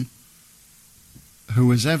anyone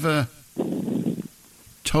who has ever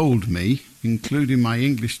told me, including my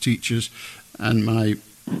English teachers and my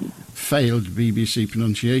failed BBC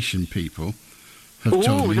pronunciation people, have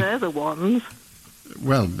told me. Oh, they're the ones.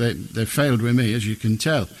 Well, they failed with me, as you can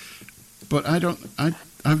tell. But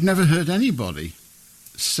I've never heard anybody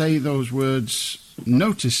say those words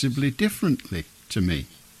noticeably differently to me.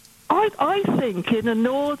 I think in a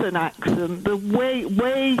northern accent, the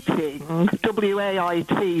waiting,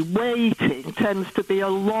 W-A-I-T, waiting, tends to be a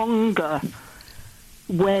longer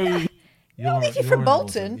way. If you're from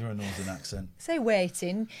Bolton, you're a northern accent. Say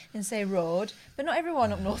waiting and say road, but not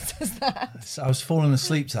everyone up north does that. So I was falling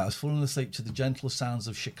asleep to that. I was falling asleep to the gentle sounds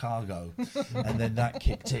of Chicago, and then that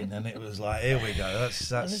kicked in, and it was like, here we go. That's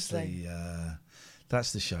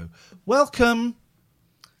the show. Welcome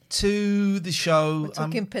to the show. We're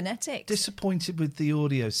talking phonetics. Disappointed with the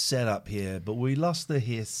audio setup here, but we lost the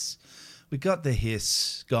hiss. We got the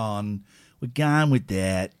hiss gone. We're gone with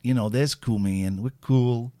that. You know, there's cool, man. We're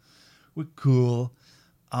cool. We're cool.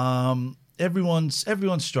 Everyone's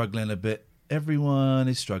struggling a bit. Everyone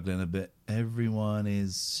is struggling a bit.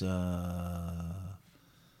 Everyone's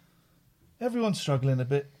struggling a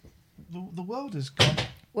bit. The world has gone.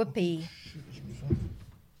 Whoopee.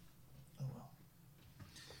 Oh well.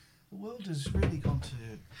 The world has really gone to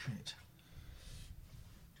shit.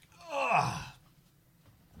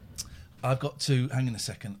 I've got to hang on a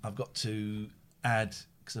second. I've got to add,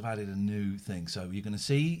 because I've added a new thing. So you're going to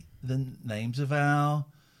see the names of our.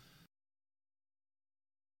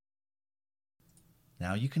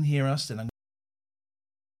 Now you can hear us, and I'm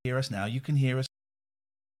hear us now. You can hear us.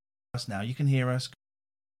 Now you can hear us.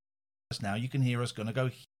 Now you can hear us. Gonna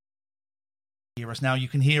go hear us now. You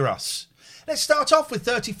can hear us. Let's start off with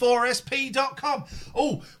 34sp.com.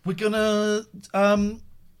 Oh, we're gonna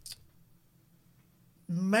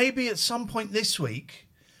maybe at some point this week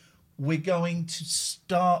we're going to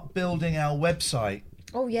start building our website.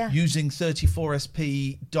 Oh yeah. Using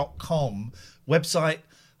 34sp.com website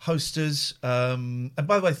hosters. And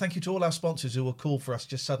by the way, thank you to all our sponsors who were cool for us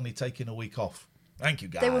just suddenly taking a week off. Thank you,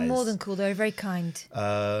 guys. They were more than cool. They were very kind.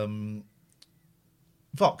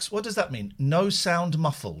 Vox, what does that mean? No sound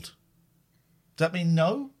muffled. Does that mean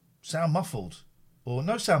no sound muffled? Or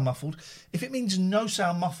no sound muffled? If it means no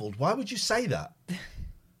sound muffled, why would you say that?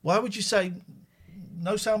 Why would you say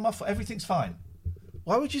no sound muffled? Everything's fine.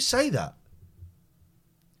 Why would you say that?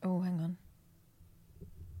 Oh, hang on.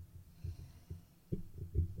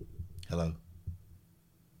 Hello.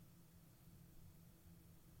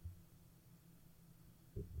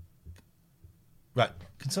 Right.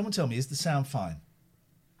 Can someone tell me, is the sound fine?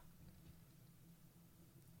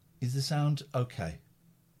 Is the sound okay?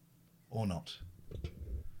 Or not?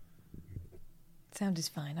 Sound is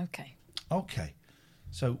fine. Okay. Okay.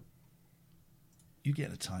 So you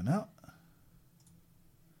getting a timeout.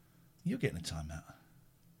 You're getting a timeout.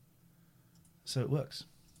 So it works.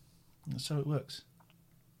 So it works.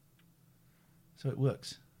 So it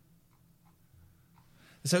works.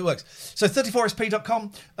 So it works. So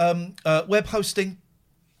 34sp.com, web hosting.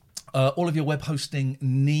 All of your web hosting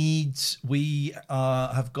needs. We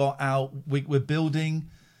have got out. We're building.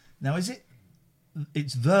 Now, is it?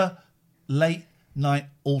 It's the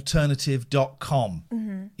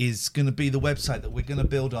latenighalternative.com is going to be the website that we're going to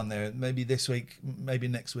build on there. Maybe this week, maybe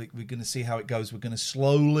next week. We're going to see how it goes. We're going to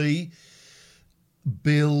slowly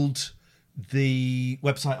build the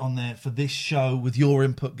website on there for this show with your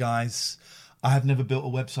input, guys. I have never built a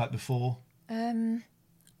website before. I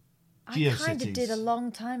kind of did a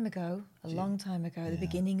long time ago. The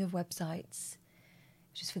beginning of websites.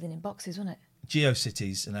 Just filling in boxes, wasn't it?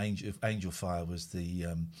 GeoCities and Angelfire was the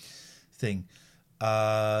thing.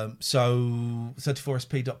 So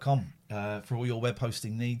 34sp.com for all your web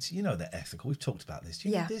hosting needs. You know they're ethical. We've talked about this. Do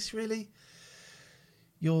you need this really?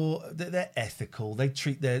 They're ethical. They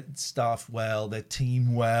treat their staff well, their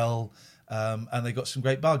team well, and they got some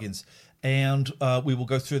great bargains. And we will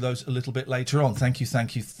go through those a little bit later on. Thank you.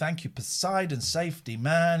 Poseidon Safety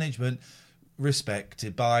Management,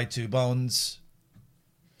 respected by 2 bonds.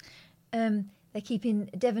 They're keeping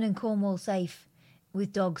Devon and Cornwall safe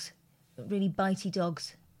with dogs, really bitey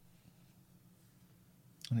dogs.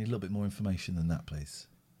 I need a little bit more information than that, please.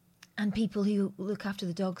 And people who look after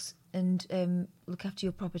the dogs and look after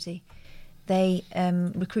your property. They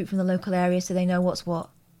recruit from the local area so they know what's what,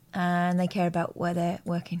 and they care about where they're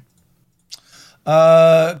working.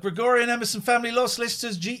 Gregorian Emerson Family Law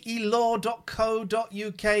Solicitors,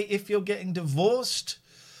 gelaw.co.uk if you're getting divorced.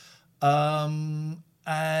 And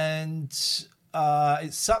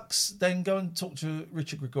it sucks, then go and talk to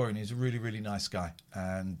Richard Gregorian. He's a really, really nice guy.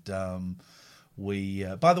 And we,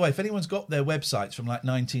 by the way, if anyone's got their websites from like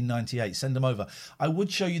 1998, send them over. I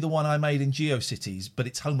would show you the one I made in GeoCities, but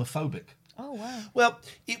it's homophobic. Oh, wow. Well,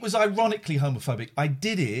 it was ironically homophobic. I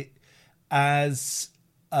did it as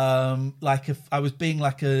I was being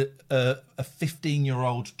like a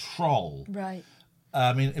 15-year-old troll. Right.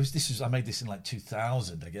 I mean, I made this in like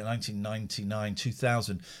 2000, again, 1999,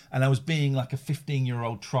 2000, and I was being like a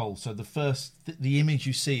 15-year-old troll. So the image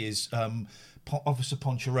you see is Officer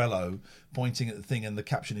Poncherello pointing at the thing, and the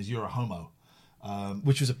caption is "You're a homo,"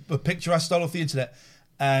 which was a picture I stole off the internet.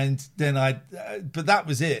 And then but that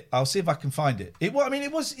was it. I'll see if I can find it. It was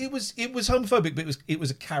homophobic, but it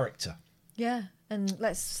was a character. Yeah. And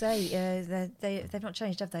let's say they've not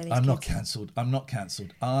changed, have they? I'm not cancelled.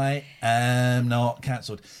 I am not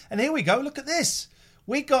cancelled. And here we go. Look at this.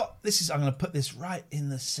 We got this. I'm going to put this right in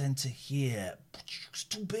the centre here. It's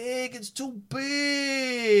too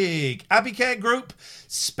big. Abbey Care Group,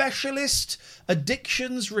 specialist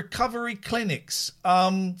addictions recovery clinics.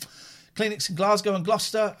 Clinics in Glasgow and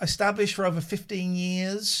Gloucester, established for over 15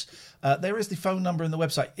 years. There is the phone number in the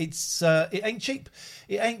website. It ain't cheap.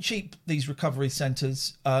 It ain't cheap, these recovery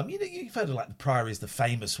centres. You've heard of like the Priory is the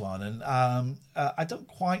famous one. And I don't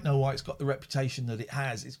quite know why it's got the reputation that it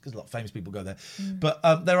has. It's because a lot of famous people go there. But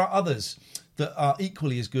there are others that are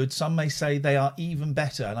equally as good. Some may say they are even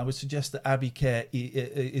better. And I would suggest that Abbey Care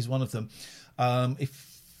is one of them.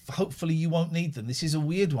 Hopefully you won't need them. This is a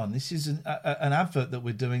weird one. This is an advert that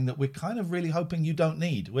we're doing that we're kind of really hoping you don't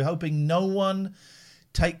need. We're hoping no one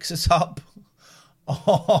takes us up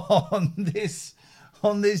on this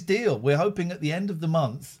deal. We're hoping at the end of the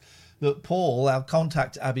month that Paul, our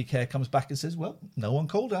contact at Abbey Care, comes back and says, well, no one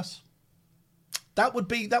called us. That would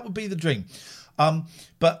be the dream.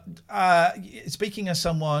 But speaking as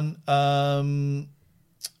someone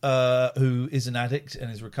who is an addict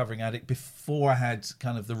and is a recovering addict, before I had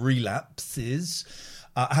kind of the relapses,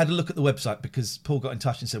 I had a look at the website because Paul got in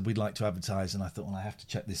touch and said we'd like to advertise, and I thought, well, I have to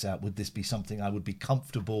check this out. Would this be something I would be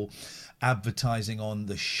comfortable advertising on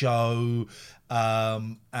the show?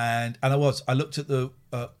 And I was. I looked at the.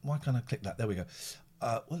 Why can't I click that? There we go.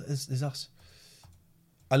 Well, there's us.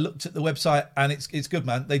 I looked at the website and it's good,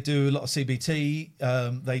 man. They do a lot of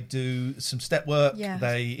CBT. They do some step work. Yeah.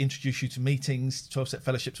 They introduce you to meetings, 12-step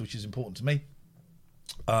fellowships, which is important to me.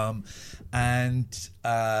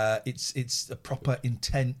 It's a proper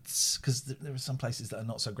intense, because there are some places that are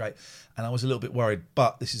not so great, and I was a little bit worried,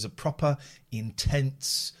 but this is a proper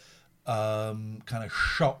intense kind of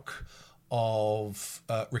shock of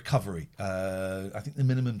recovery. I think the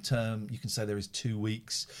minimum term you can say there is 2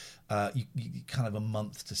 weeks. You kind of a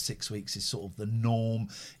month to 6 weeks is sort of the norm.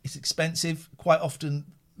 It's expensive. Quite often,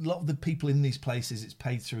 a lot of the people in these places, it's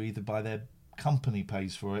paid through either by their company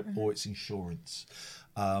pays for it or it's insurance.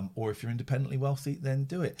 Or if you're independently wealthy, then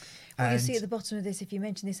do it. Well, you And- see at the bottom of this, if you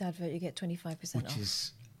mention this advert, you get 25% off.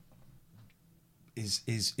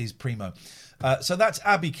 is primo. So that's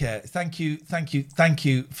AbbeyCare. Thank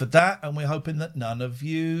you for that. And we're hoping that none of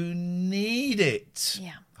you need it.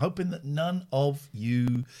 Yeah. Hoping that none of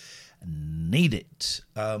you need it.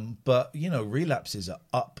 But, relapses are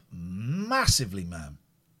up massively, man.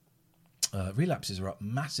 Relapses are up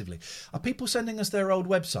massively. Are people sending us their old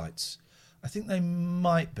websites? I think they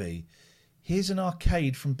might be. Here's an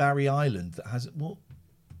arcade from Barry Island that has... Well,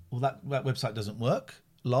 that website doesn't work.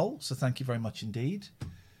 Lol. So thank you very much indeed.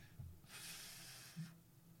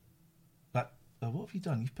 What have you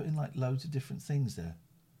done? You've put in like loads of different things there.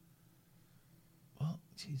 Well,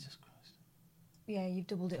 Jesus Christ. Yeah, you've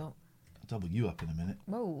doubled it up. I'll double you up in a minute.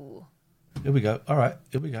 Whoa. Here we go. All right.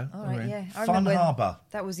 Here we go. All We're right, in. yeah. I Fun remember Harbour.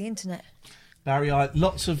 That was the internet. Barry Island.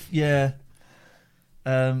 Lots of, the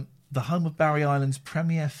home of Barry Island's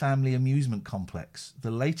premier family amusement complex. The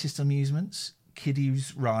latest amusements,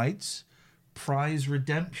 kiddies rides, prize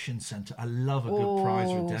redemption centre. I love a good prize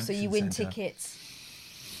redemption centre. So you win tickets.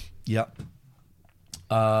 Yep.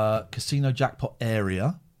 Casino jackpot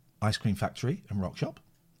area, ice cream factory and rock shop,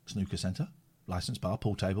 snooker centre, licensed bar,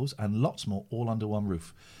 pool tables, and lots more, all under one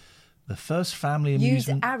roof. The first family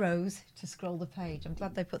amusement... Use arrows to scroll the page. I'm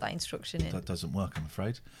glad they put that instruction in. That doesn't work, I'm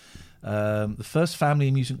afraid. The first family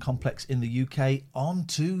amusement complex in the UK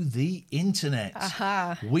onto the internet.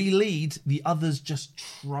 Aha. We lead, the others just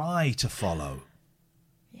try to follow.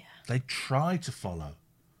 Yeah. They try to follow.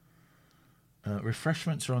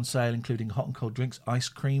 Refreshments are on sale, including hot and cold drinks, ice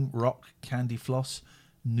cream, rock, candy floss,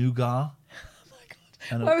 nougat.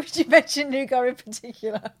 Why would you mention nougat in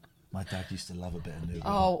particular? My dad used to love a bit of nougat.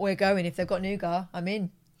 Oh, we're going. If they've got nougat, I'm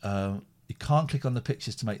in. You can't click on the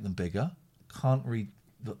pictures to make them bigger. Can't read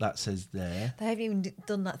what that says there. They haven't even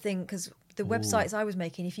done that thing because the websites I was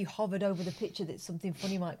making, if you hovered over the picture, that something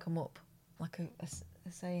funny might come up, like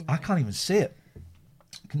a saying. I can't even see it.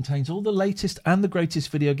 Contains all the latest and the greatest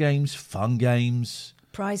video games, fun games,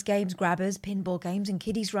 prize games, grabbers, pinball games, and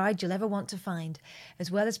kiddies rides you'll ever want to find,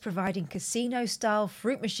 as well as providing casino-style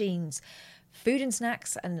fruit machines, food and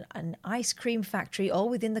snacks, and an ice cream factory, all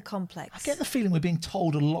within the complex. I get the feeling we're being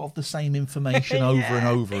told a lot of the same information over and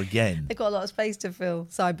over again. They've got a lot of space to fill,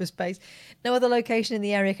 cyberspace. No other location in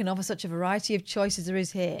the area can offer such a variety of choices there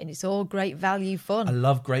is here, and it's all great value fun. I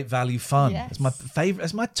love great value fun. Yes. It's my favourite.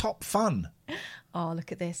 It's my top fun. Oh,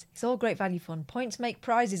 look at this. It's all great value fun. Points make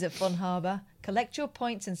prizes at Fun Harbour. Collect your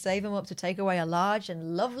points and save them up to take away a large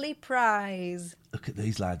and lovely prize. Look at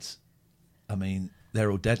these lads. I mean,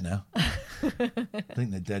 they're all dead now. I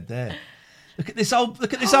think they're dead there. Look at this old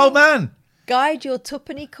man. Guide your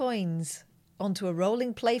tuppenny coins onto a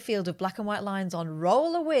rolling playfield of black and white lines on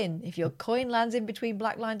Roll a Win. If your coin lands in between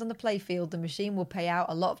black lines on the playfield, the machine will pay out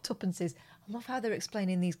a lot of tuppences. I love how they're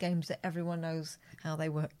explaining these games that everyone knows how they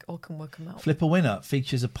work or can work them out. Flip a Winner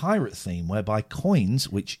features a pirate theme whereby coins,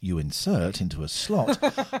 which you insert into a slot,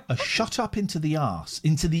 are shot up into the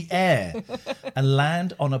air, and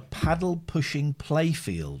land on a paddle-pushing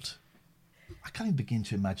playfield. I can't even begin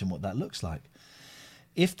to imagine what that looks like.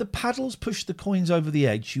 If the paddles push the coins over the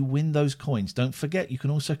edge, you win those coins. Don't forget, you can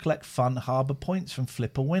also collect Fun Harbour points from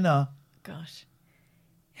Flip a Winner. Gosh.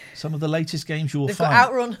 Some of the latest games you will They've find. got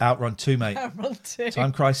Outrun. Outrun 2, mate. Outrun 2.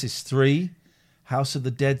 Time Crisis 3. House of the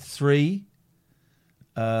Dead 3.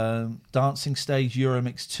 Dancing Stage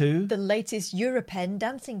Euromix 2. The latest Europen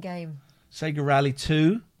dancing game. Sega Rally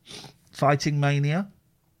 2. Fighting Mania.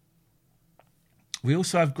 We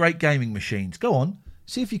also have great gaming machines. Go on.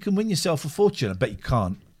 See if you can win yourself a fortune. I bet you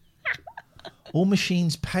can't. All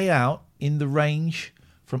machines pay out in the range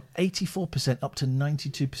from 84% up to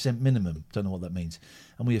 92% minimum. Don't know what that means.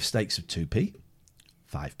 And we have stakes of 2p,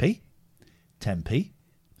 5p, 10p,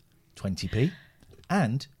 20p,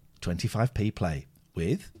 and 25p play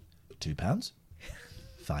with £2, £5,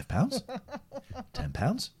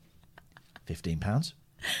 £10, £15,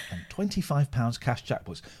 and £25 cash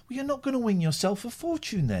jackpots. Well, you're not going to win yourself a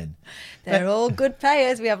fortune then. They're all good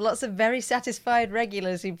payers. We have lots of very satisfied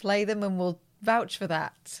regulars who play them and will vouch for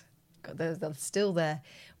that. They're still there.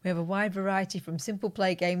 We have a wide variety from simple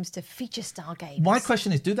play games to feature-style games. My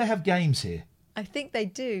question is, do they have games here? I think they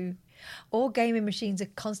do. All gaming machines are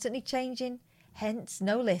constantly changing, hence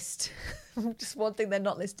no list. Just one thing they're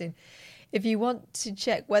not listing. If you want to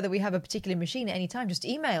check whether we have a particular machine at any time, just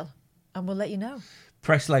email and we'll let you know.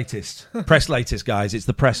 Press latest. Press latest, guys. It's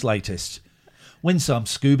the press latest. Win some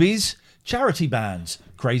Scoobies, charity bands,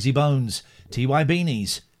 Crazy Bones, TY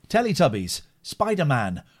Beanies, Teletubbies,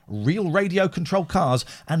 Spider-Man, real radio-controlled cars,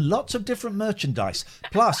 and lots of different merchandise.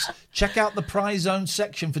 Plus, check out the prize zone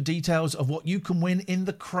section for details of what you can win in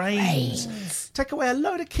the cranes. Take away a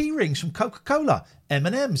load of key rings from Coca-Cola,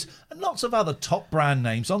 M&M's, and lots of other top brand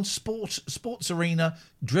names on Sports Arena,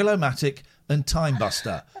 Drill-O-Matic, and Time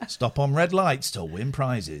Buster. Stop on red lights to win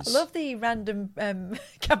prizes. I love the random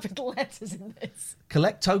capital letters in this.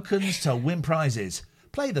 Collect tokens to win prizes.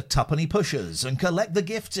 Play the Tuppenny Pushers and collect the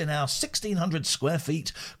gifts in our 1,600 square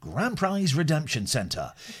feet Grand Prize Redemption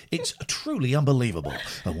Centre. It's truly unbelievable,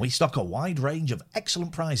 and we stock a wide range of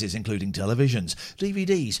excellent prizes, including televisions,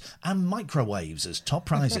 DVDs, and microwaves as top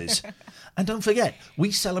prizes. And don't forget,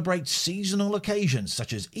 we celebrate seasonal occasions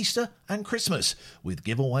such as Easter and Christmas with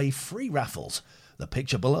giveaway free raffles. The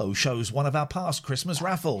picture below shows one of our past Christmas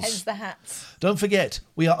raffles. Hence the hats. Don't forget,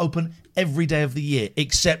 we are open every day of the year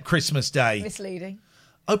except Christmas Day. Misleading.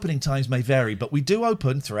 Opening times may vary, but we do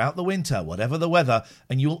open throughout the winter, whatever the weather,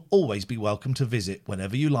 and you'll always be welcome to visit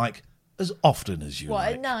whenever you like, as often as you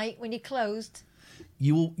like. At night when you're closed?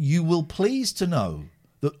 You will pleased to know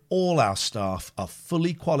that all our staff are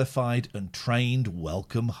fully qualified and trained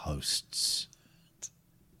welcome hosts.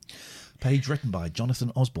 Page written by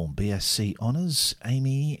Jonathan Osborne, BSc Honours.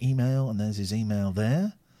 Amy, email, and there's his email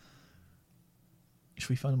there.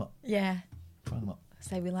 Should we phone him up? Yeah. Phone him up.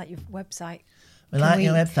 Say we like your website. We like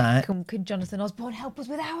your website. Can Jonathan Osborne help us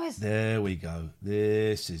with ours? There we go.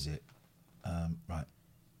 This is it. Right.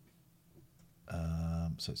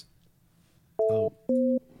 So it's... Oh.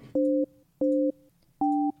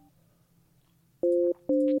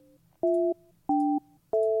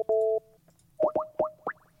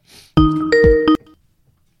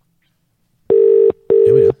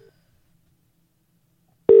 Here we go.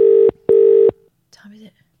 Time is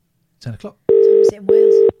it? 10 o'clock. Time is it in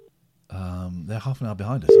Wales? They're half an hour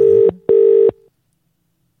behind us, aren't they?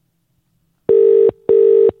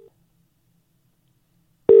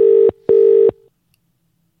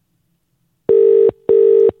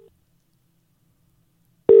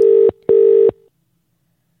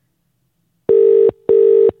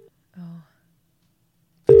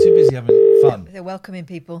 They're too busy having fun. They're welcoming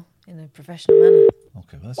people in a professional manner.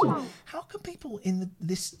 Okay, well, that's all. How can people in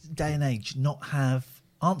this day and age not have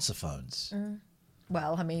answer phones?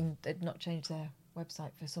 Well, I mean, they've not changed their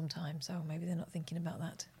website for some time, so maybe they're not thinking about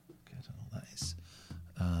that. Okay, I don't know what that is.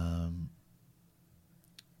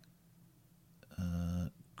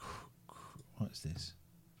 What's this?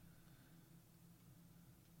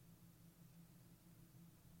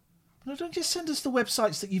 No, don't just send us the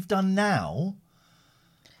websites that you've done now.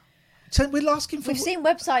 We're asking for... We've seen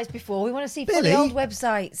websites before. We want to see Billy? fully old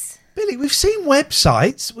websites. Billy, we've seen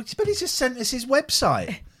websites. Billy's just sent us his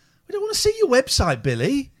website. We don't want to see your website,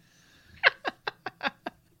 Billy.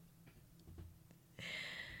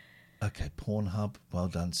 Okay, Pornhub. Well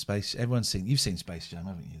done. Space. Everyone's seen... You've seen Space Jam,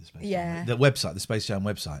 haven't you? The Space Yeah. Jam. The website, the Space Jam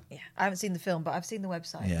website. Yeah, I haven't seen the film, but I've seen the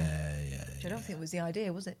website. Yeah. Which I don't think was the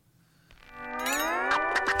idea, was it?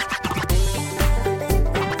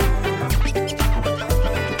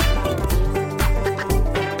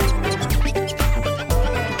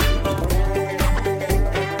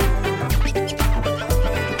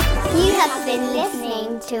 You have been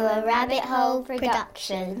listening to a Rabbit Hole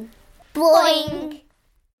production. Boing!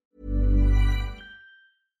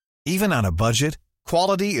 Even on a budget,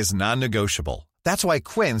 quality is non-negotiable. That's why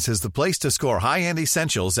Quince is the place to score high-end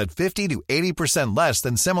essentials at 50 to 80% less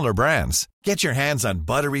than similar brands. Get your hands on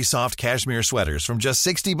buttery soft cashmere sweaters from just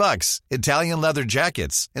 $60, Italian leather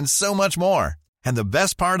jackets, and so much more. And the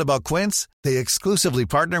best part about Quince, they exclusively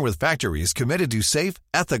partner with factories committed to safe,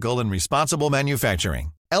 ethical, and responsible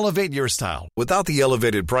manufacturing. Elevate your style without the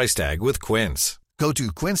elevated price tag with Quince. Go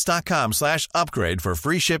to quince.com/upgrade for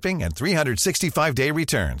free shipping and 365-day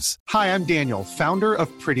returns. Hi, I'm Daniel, founder of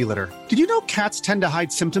Pretty Litter. Did you know cats tend to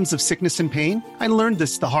hide symptoms of sickness and pain? I learned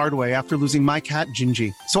this the hard way after losing my cat,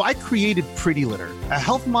 Gingy. So I created Pretty Litter, a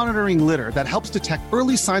health monitoring litter that helps detect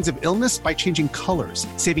early signs of illness by changing colors,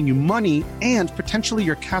 saving you money and potentially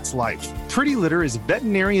your cat's life. Pretty Litter is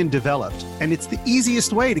veterinarian developed, and it's the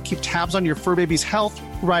easiest way to keep tabs on your fur baby's health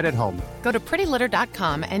right at home. Go to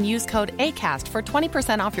prettylitter.com and use code ACAST for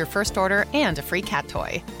 20% off your first order and a free cat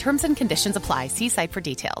toy. Terms and conditions apply. See site for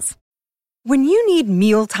details. When you need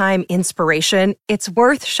mealtime inspiration, it's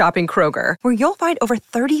worth shopping Kroger, where you'll find over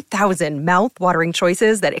 30,000 mouth-watering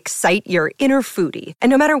choices that excite your inner foodie. And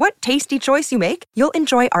no matter what tasty choice you make, you'll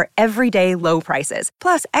enjoy our everyday low prices,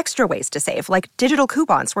 plus extra ways to save, like digital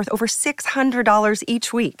coupons worth over $600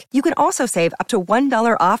 each week. You can also save up to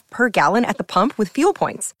 $1 off per gallon at the pump with fuel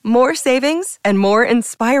points. More savings and more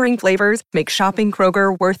inspiring flavors make shopping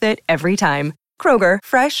Kroger worth it every time. Kroger,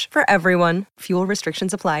 fresh for everyone. Fuel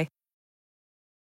restrictions apply.